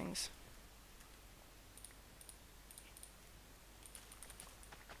these things.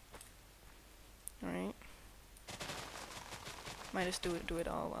 Alright. Might just do it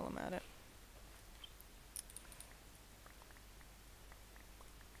all while I'm at it.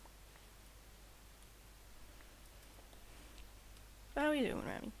 How are you doing,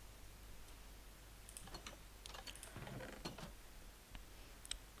 Rami?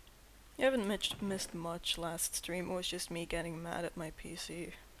 You haven't missed much last stream. It was just me getting mad at my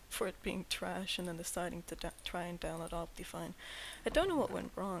PC for it being trash and then deciding to try and download optifine. I don't know what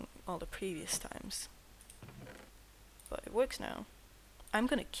went wrong all the previous times, but it works now. I'm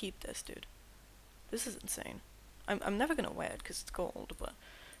gonna keep this, dude. This is insane. I'm never gonna wear it because it's gold, but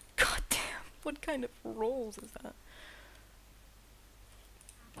god damn, what kind of rolls is that?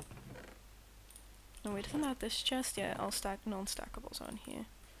 No, wait, isn't that this chest? Yeah, I'll stack non-stackables on here.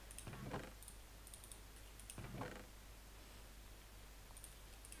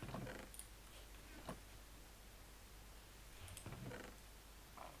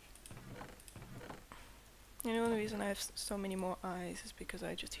 You know, the reason I have so many more eyes is because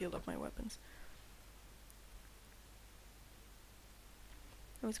I just healed up my weapons.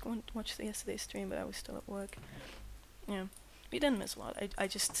 I was going to watch yesterday's stream, but I was still at work. Yeah, we didn't miss a lot. I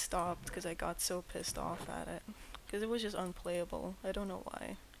just stopped because I got so pissed off at it. Because it was just unplayable. I don't know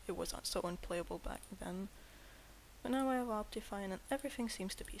why it was so unplayable back then. But now I have optifine and everything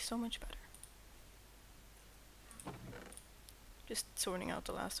seems to be so much better. Just sorting out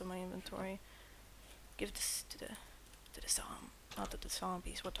the last of my inventory. Give this to the not to the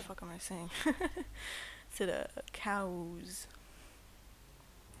zombies, what the fuck am I saying? To the cows.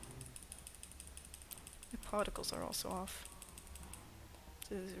 The particles are also off.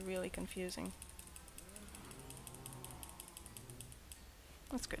 This is really confusing.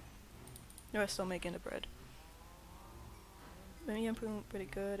 That's good. We're still making the bread. Maybe I'm feeling pretty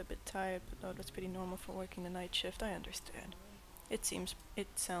good, a bit tired, but no, that's pretty normal for working the night shift. I understand. It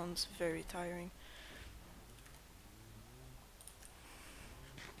sounds very tiring.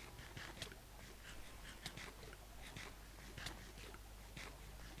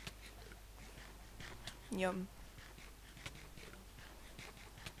 Yum.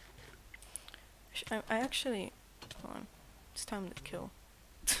 I actually... Hold on. It's time to kill.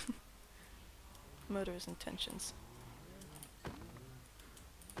 Murderous intentions.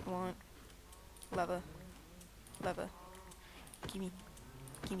 I want... Lava. Lava. Gimme.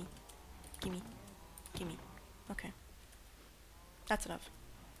 Gimme. Gimme. Gimme. Okay. That's enough.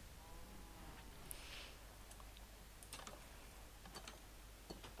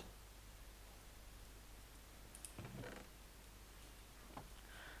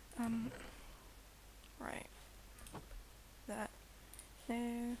 Right. That.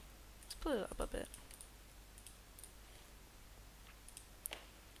 There. Let's put it up a bit.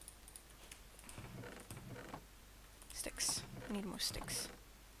 Sticks. I need more sticks.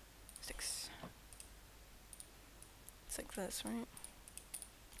 Sticks. It's like this, right?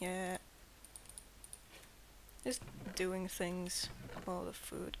 Yeah. Just doing things while the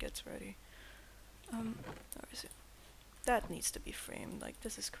food gets ready. Where is it? That needs to be framed, like,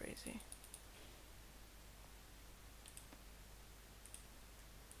 this is crazy.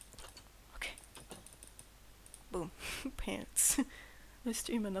 Okay. Boom. Pants. I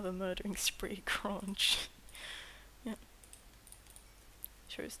stream another murdering spree crunch. Yeah.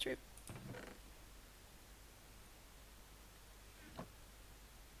 Sure is true.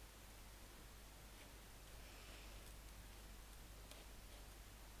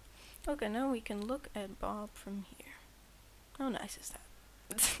 Okay, now we can look at Bob from here. How nice is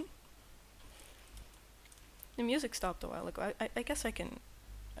that? The music stopped a while ago. I guess I can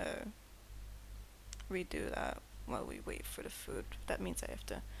redo that while we wait for the food. That means I have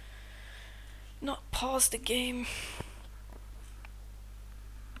to not pause the game.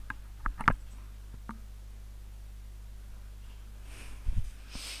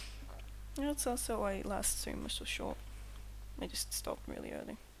 That's also why last stream was so short. I just stopped really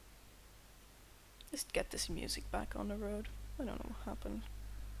early. Just get this music back on the road. I don't know what happened.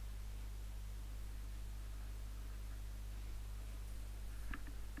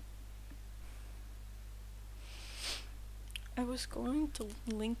 I was going to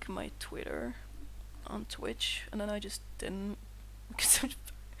link my Twitter on Twitch, and then I just didn't. Because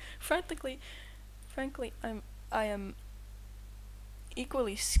frankly, I am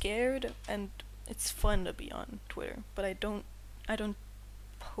equally scared, and it's fun to be on Twitter, but I don't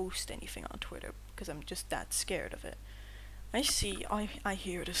post anything on Twitter because I'm just that scared of it. I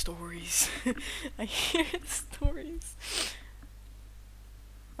hear the stories. I hear the stories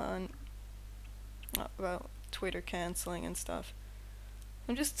on about Twitter canceling and stuff.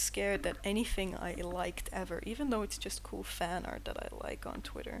 I'm just scared that anything I liked ever, even though it's just cool fan art that I like on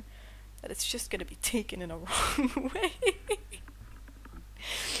Twitter, that it's just gonna be taken in a wrong way.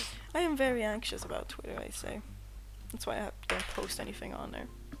 I am very anxious about Twitter, I say. That's why I don't post anything on there.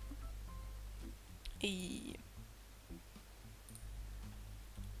 E.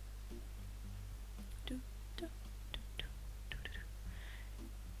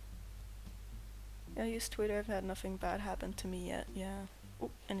 I use Twitter, I've had nothing bad happen to me yet, yeah. Oh,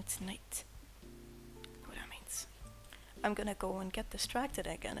 and it's night. What that means. I'm gonna go and get distracted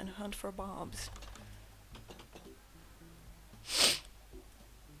again and hunt for bobs.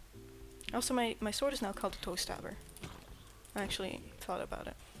 Also, my sword is now called a toe stabber. I actually thought about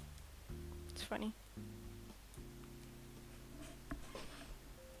it. It's funny.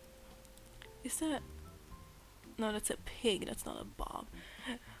 Is that... No, that's a pig, that's not a bob.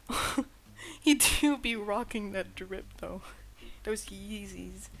 He do be rocking that drip though. Those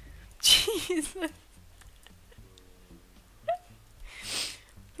Yeezys. Jesus.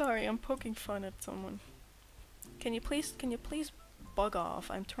 Sorry, I'm poking fun at someone. Can you please bug off?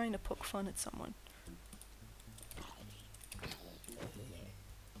 I'm trying to poke fun at someone.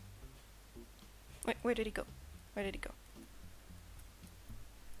 Wait, where did he go? Where did he go?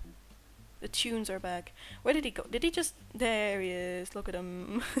 The tunes are back. Where did he go? Did he just... There he is. Look at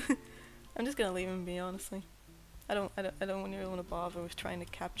him. I'm just gonna leave him be, honestly. I don't really want to bother with trying to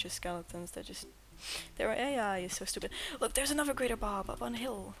capture skeletons. Their AI is so stupid. Look, there's another greater bob up on a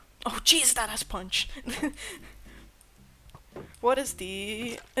hill. Oh jeez, that has punch. What is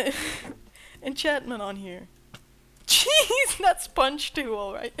the enchantment on here? Jeez, that's punch too,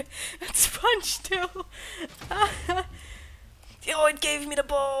 alright. That's punch too. Oh, it gave me the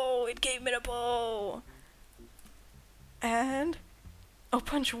bow. It gave me the bow. And oh,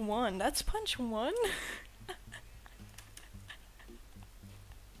 punch 1. That's punch 1?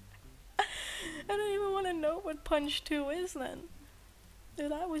 I don't even want to know what punch 2 is then.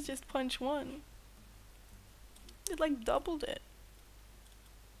 Dude, that was just punch 1. It like doubled it.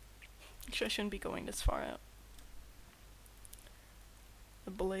 Actually, I shouldn't be going this far out.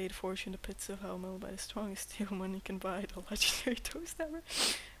 The blade forged in the pits of hell, milled by the strongest steel money can buy the legendary toe stabber.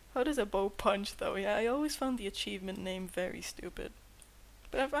 How does a bow punch though? Yeah, I always found the achievement name very stupid.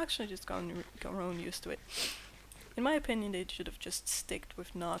 But I've actually just grown used to it. In my opinion, they should have just sticked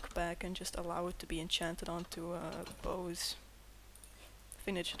with knockback and just allow it to be enchanted onto bows. I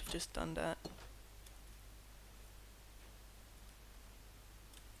think they should have just done that.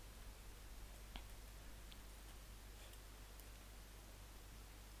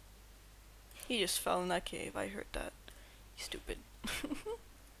 He just fell in that cave, I heard that. You stupid.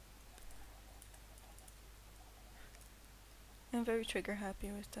 I'm very trigger happy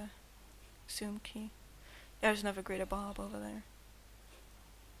with the zoom key. Yeah, there's another greater bob over there.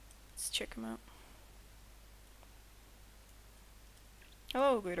 Let's check him out.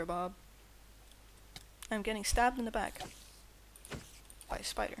 Hello, greater bob. I'm getting stabbed in the back by a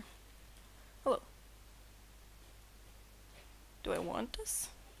spider. Hello. Do I want this?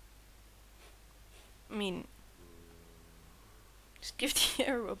 I mean, just give the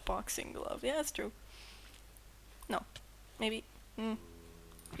arrow a boxing glove. Yeah, that's true. No. Maybe. You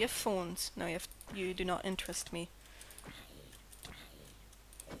have thorns. No, you do not interest me.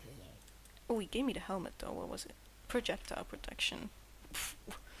 Oh, he gave me the helmet though. What was it? Projectile protection.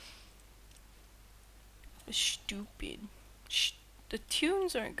 Stupid. The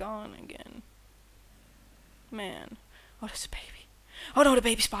tunes are gone again. Man. Oh, there's a baby. Oh no, the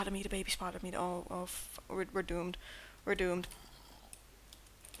baby spotted me. The baby spotted me. Oh, we're doomed. We're doomed.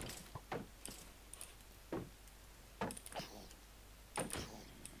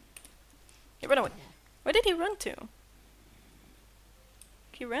 Hey, run away. Where did he run to?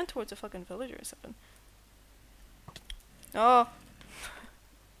 He ran towards a fucking villager or something. Oh.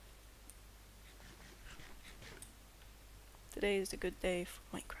 Today is a good day for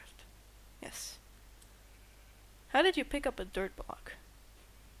Minecraft. Yes. How did you pick up a dirt block?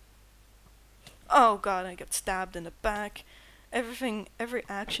 Oh god, I got stabbed in the back. Every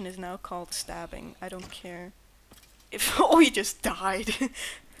action is now called stabbing. I don't care. Oh, he just died.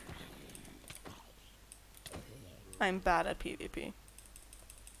 I'm bad at PvP.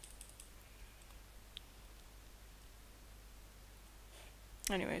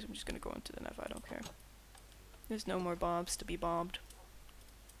 Anyways, I'm just gonna go into the Nether, I don't care. There's no more bobs to be bobbed.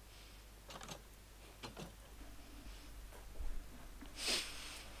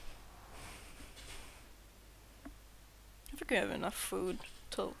 I think I have enough food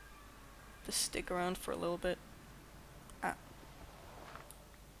to stick around for a little bit. Ah.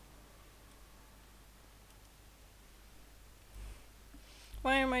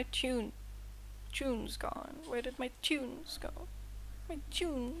 Why are my tunes gone? Where did my tunes go? My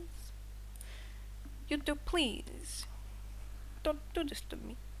tunes. YouTube, please. Don't do this to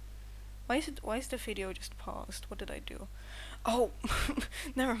me. Why is the video just paused? What did I do? Oh,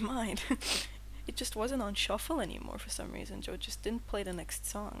 never mind. It just wasn't on shuffle anymore for some reason. Joe just didn't play the next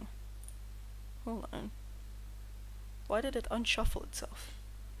song. Hold on. Why did it unshuffle itself?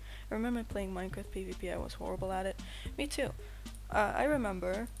 I remember playing Minecraft PvP, I was horrible at it. Me too. I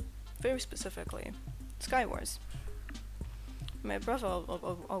remember, very specifically, Skywars. My brother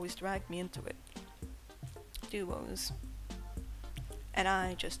always dragged me into it. Duos. And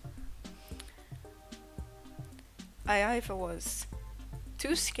I either was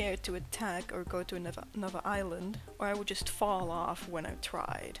too scared to attack or go to another island, or I would just fall off when I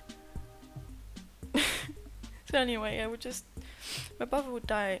tried. So anyway, my brother would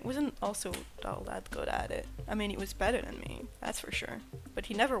die. Wasn't also all that good at it. I mean, he was better than me, that's for sure. But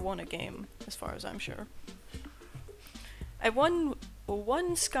he never won a game, as far as I'm sure. I won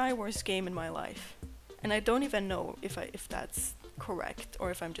one Skywars game in my life, and I don't even know if that's correct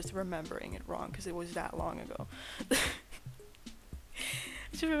or if I'm just remembering it wrong because it was that long ago. I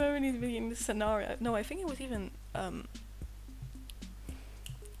should remember being the scenario. No, I think it was even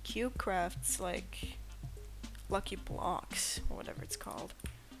CubeCraft's like Lucky Blocks or whatever it's called,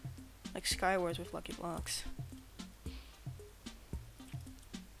 like Skywars with Lucky Blocks.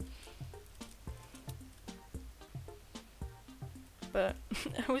 But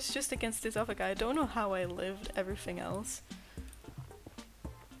I was just against this other guy. I don't know how I lived everything else.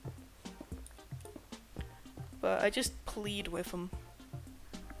 But I just plead with him.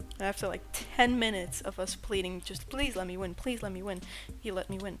 And after like 10 minutes of us pleading, just please let me win, please let me win, he let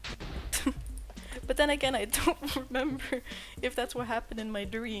me win. But then again, I don't remember if that's what happened in my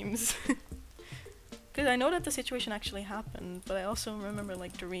dreams. Because I know that the situation actually happened, but I also remember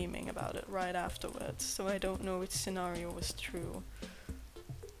like dreaming about it right afterwards, so I don't know which scenario was true.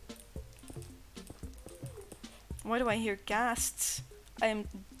 Why do I hear ghasts? I am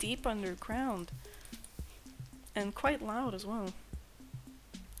deep underground. And quite loud as well.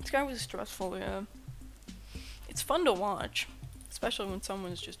 This guy was stressful, yeah. It's fun to watch, especially when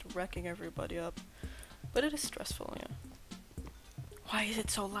someone's just wrecking everybody up. But it is stressful, yeah. Why is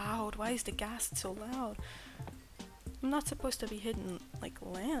it so loud? Why is the ghast so loud? I'm not supposed to be hidden like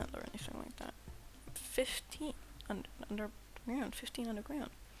land or anything like that. 15 underground, 15 underground.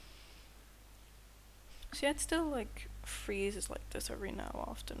 See, it still like freezes like this every now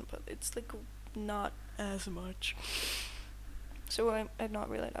often, but it's like not as much. So I'm not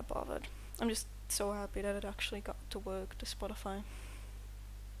really that bothered. I'm just so happy that it actually got to work, the Spotify.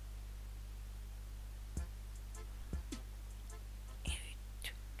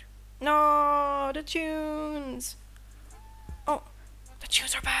 No, the tunes! Oh, the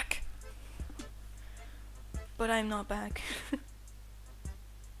tunes are back! But I'm not back.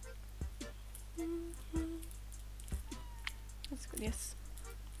 That's good, yes.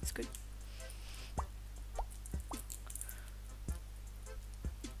 It's good.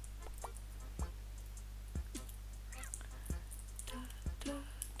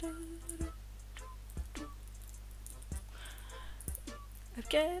 I'm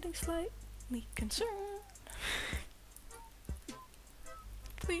getting slightly concerned.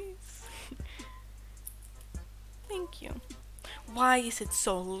 Please. Thank you. Why is it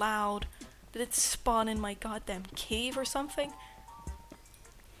so loud? Did it spawn in my goddamn cave or something?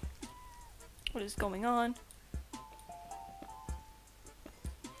 What is going on?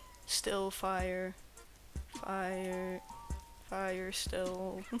 Still fire. Fire. Fire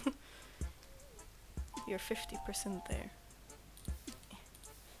still. You're 50% there.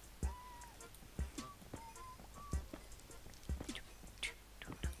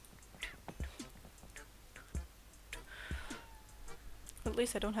 At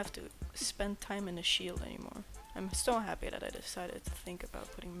least I don't have to spend time in a shield anymore. I'm so happy that I decided to think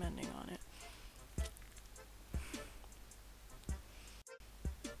about putting mending on it.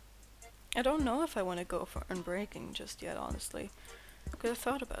 I don't know if I want to go for unbreaking just yet, honestly. Because I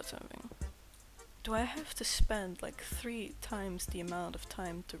thought about something. Do I have to spend like 3 times the amount of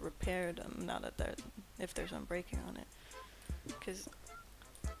time to repair them now that if there's unbreaking on it? Because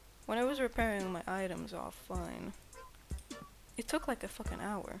when I was repairing my items offline, it took like a fucking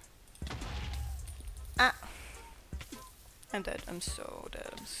hour. Ah! I'm dead. I'm so dead.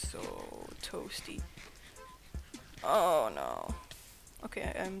 I'm so toasty. Oh no.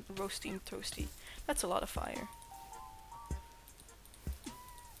 Okay, I'm roasting toasty. That's a lot of fire.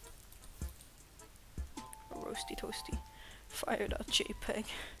 Roasty toasty. Fire.jpg.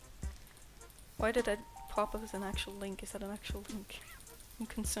 Why did that pop up as an actual link? Is that an actual link? I'm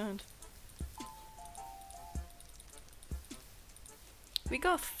concerned. We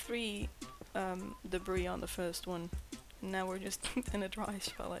got 3 debris on the first one. Now we're just in a dry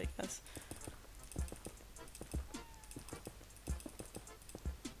spell, I guess.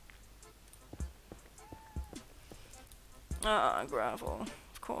 Ah, gravel,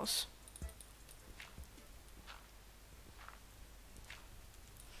 of course.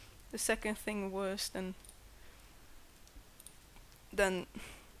 The second thing worse than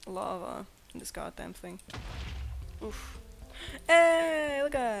lava in this goddamn thing. Oof. Hey,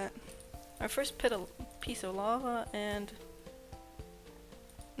 look at that! Our first piece of lava and...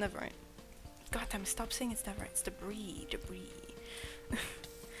 Neverite. Goddamn, stop saying it's neverite. It's debris. Debris.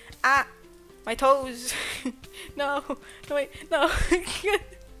 Ah! My toes! No! No, wait, no!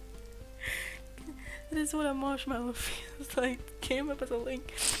 That is what a marshmallow feels like. Came up as a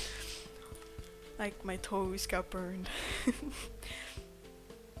link. Like, my toes got burned.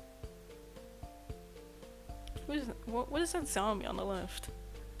 What is that zombie on the left?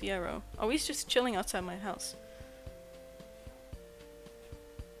 The arrow. Oh, he's just chilling outside my house.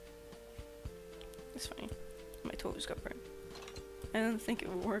 It's funny. My toes got burned. I didn't think it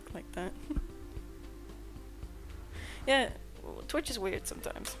would work like that. Yeah, Twitch is weird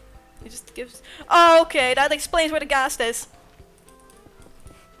sometimes. It just gives... Oh, okay, that explains where the ghast is.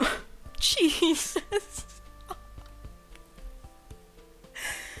 Jesus.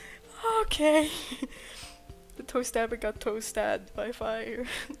 Okay. The toe stabber got toe stabbed by fire.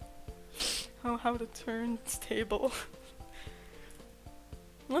 How the turntable.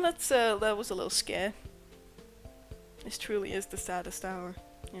 Well, that was a little scare. This truly is the saddest hour.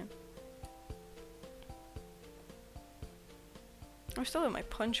 Yeah. I'm still in my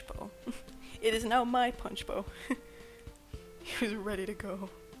punch bow. It is now my punch bow. He was ready to go.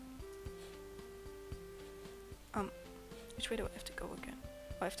 Which way do I have to go again?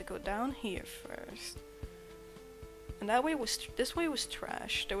 I have to go down here first. And this way was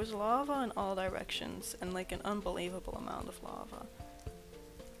trash. There was lava in all directions and like an unbelievable amount of lava.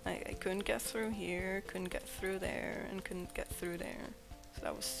 I couldn't get through here, couldn't get through there, and couldn't get through there. So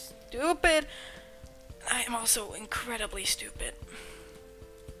that was stupid! I am also incredibly stupid.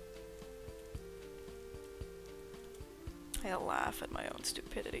 I laugh at my own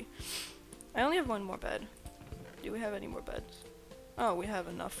stupidity. I only have 1 more bed. Do we have any more beds? Oh, we have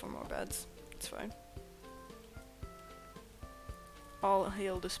enough for more beds. It's fine. All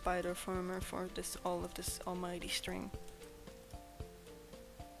hail the spider farmer for all of this almighty string.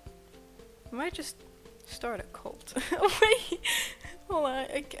 I might just start a cult. Wait! Hold on,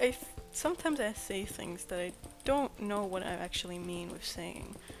 sometimes I say things that I don't know what I actually mean with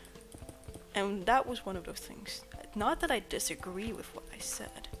saying. And that was one of those things. Not that I disagree with what I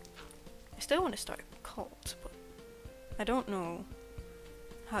said. I still want to start a cult, but I don't know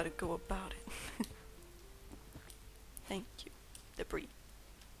how to go about it. Thank you. Debris.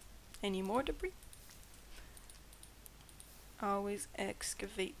 Any more debris? Always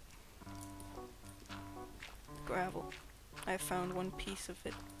excavate. Gravel. I found 1 piece of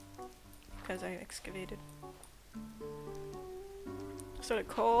it because I excavated. Started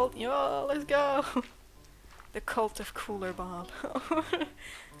cold. Yo, let's go! The cult of Cooler Bob.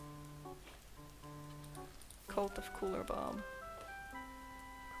 Cult of Cooler Bob.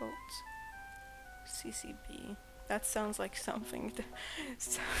 Cult. CCB. That sounds like something that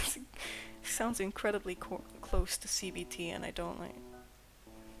sounds incredibly close to CBT, and I don't like.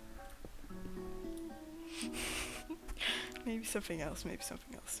 Maybe something else, maybe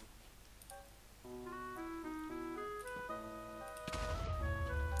something else.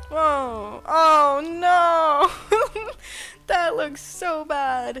 Whoa! Oh no! That looks so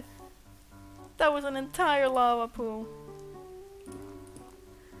bad! That was an entire lava pool.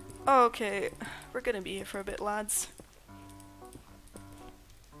 Okay, we're gonna be here for a bit, lads.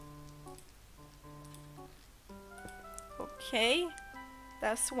 Okay,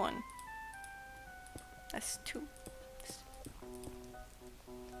 that's 1. That's 2.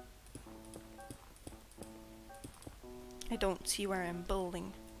 I don't see where I'm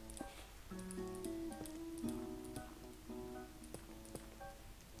building.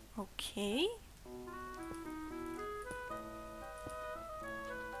 Okay.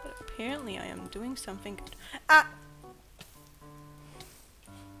 But apparently I am doing something good. Ah!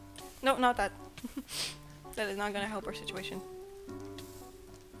 No, not that. That is not gonna help our situation.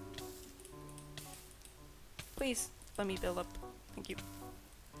 Please, let me build up. Thank you.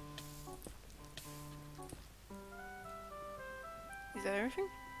 Is that everything?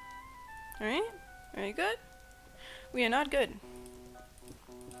 Alright? Are you good? We are not good.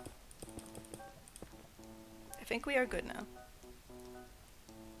 I think we are good now.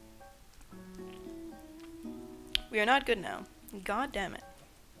 We are not good now. God damn it.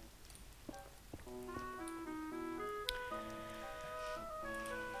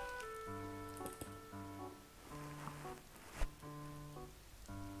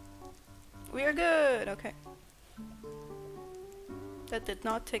 We are good! Okay. That did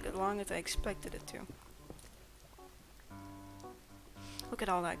not take as long as I expected it to. Look at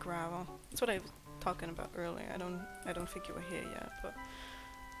all that gravel. That's what I was talking about earlier. I don't think you were here yet, but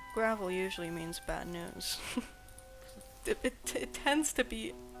gravel usually means bad news. It tends to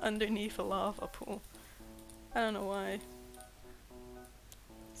be underneath a lava pool. I don't know why.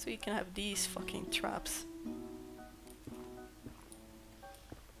 So you can have these fucking traps.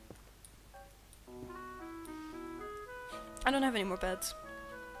 I don't have any more beds.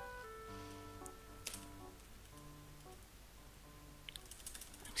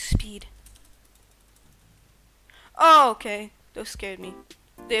 Speed. Oh, okay. Those scared me.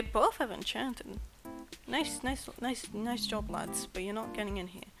 They both have enchanted. Nice job, lads. But you're not getting in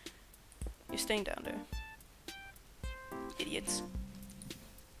here. You're staying down there. Idiots.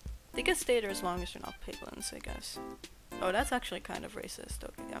 They can stay there as long as they're not piglins, I guess. Oh, that's actually kind of racist.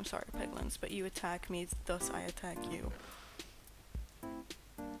 Okay, I'm sorry, piglins, but you attack me, thus I attack you.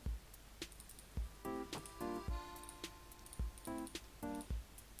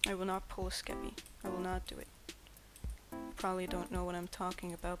 I will not pull a skeppy. I will not do it. You probably don't know what I'm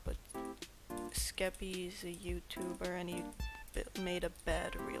talking about, but Skeppy is a YouTuber and he made a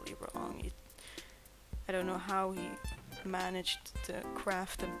bed really wrong. I don't know how he managed to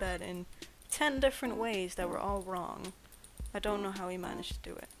craft a bed in 10 different ways that were all wrong. I don't know how he managed to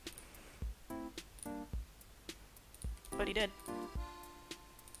do it. But he did.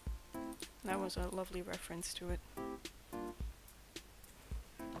 That was a lovely reference to it.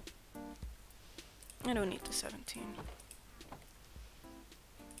 I don't need the 17.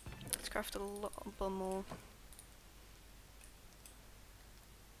 Let's craft a little bit more.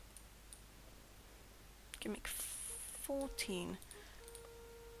 Can make 14.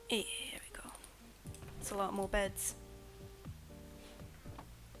 Here we go. It's a lot more beds.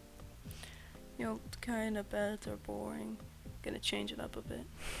 You know, kind of beds are boring. Gonna change it up a bit.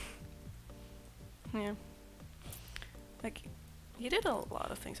 Yeah. Like, he did a lot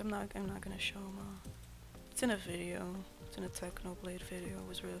of things. I'm not gonna show him all. It's in a video. It's in a Technoblade video. It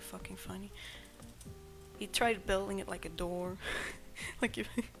was really fucking funny. He tried building it like a door. Like you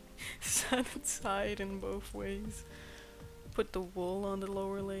sat inside in both ways. Put the wool on the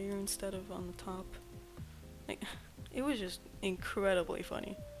lower layer instead of on the top. Like, it was just incredibly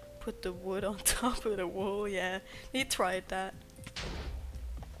funny. Put the wood on top of the wool, yeah. He tried that.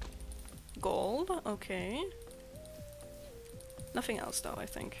 Gold, okay. Nothing else though, I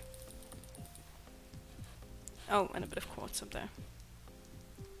think. Oh, and a bit of quartz up there.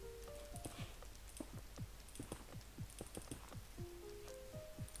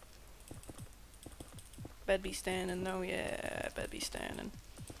 Bed be standing, no, yeah, bed be standing.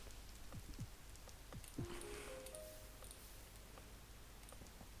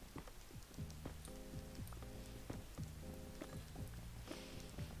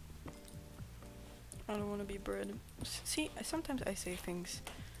 I don't want to be bred. See, sometimes I say things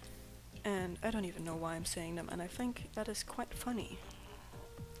and I don't even know why I'm saying them, and I think that is quite funny.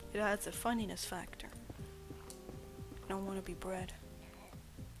 It adds a funniness factor. I don't want to be bred.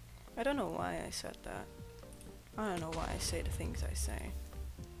 I don't know why I said that. I don't know why I say the things I say.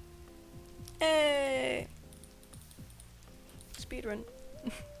 Hey! Speedrun.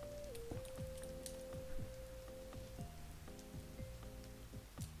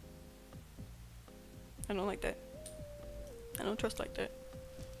 I don't like that. I don't trust like that.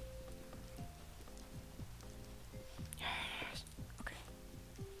 Yes. Okay.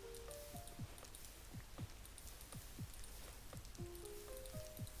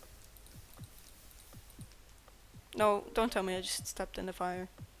 No, don't tell me I just stepped in the fire.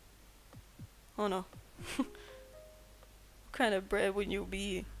 Oh no. What kind of bread would you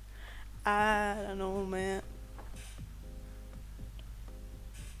be? I don't know, man.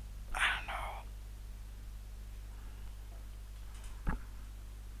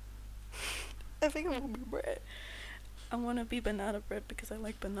 I think I want to be bread. I want to be banana bread because I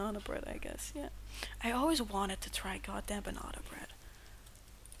like banana bread, I guess, yeah. I always wanted to try goddamn banana bread.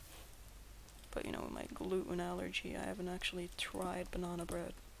 But you know, with my gluten allergy, I haven't actually tried banana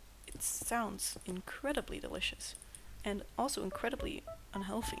bread. It sounds incredibly delicious. And also incredibly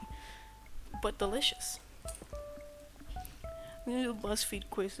unhealthy. But delicious. I'm gonna do a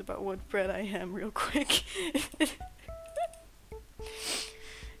BuzzFeed quiz about what bread I am real quick.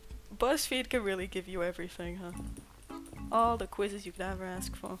 BuzzFeed can really give you everything, huh? All the quizzes you could ever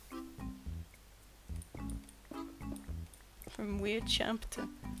ask for. from weird champ to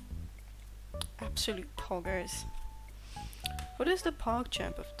absolute poggers. What is the pog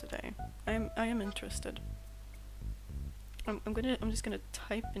champ of today? I am interested. I'm just gonna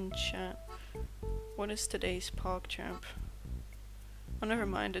type in chat. What is today's pog champ? Oh, never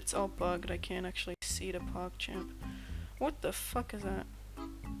mind, it's all bugged. I can't actually see the pog champ. What the fuck is that?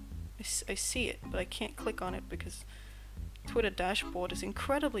 I see it, but I can't click on it because Twitter dashboard is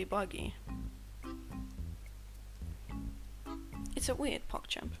incredibly buggy. It's a weird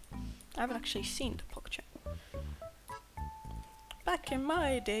PogChamp. I haven't actually seen the PogChamp. Back in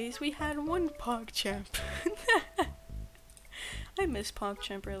my days, we had one PogChamp. I miss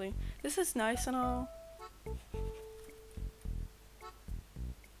PogChamp, really. This is nice and all.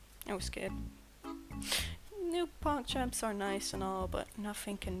 I was scared. New PogChamps are nice and all, but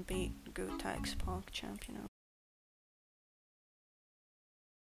nothing can beat Gutag's PogChamp, you know.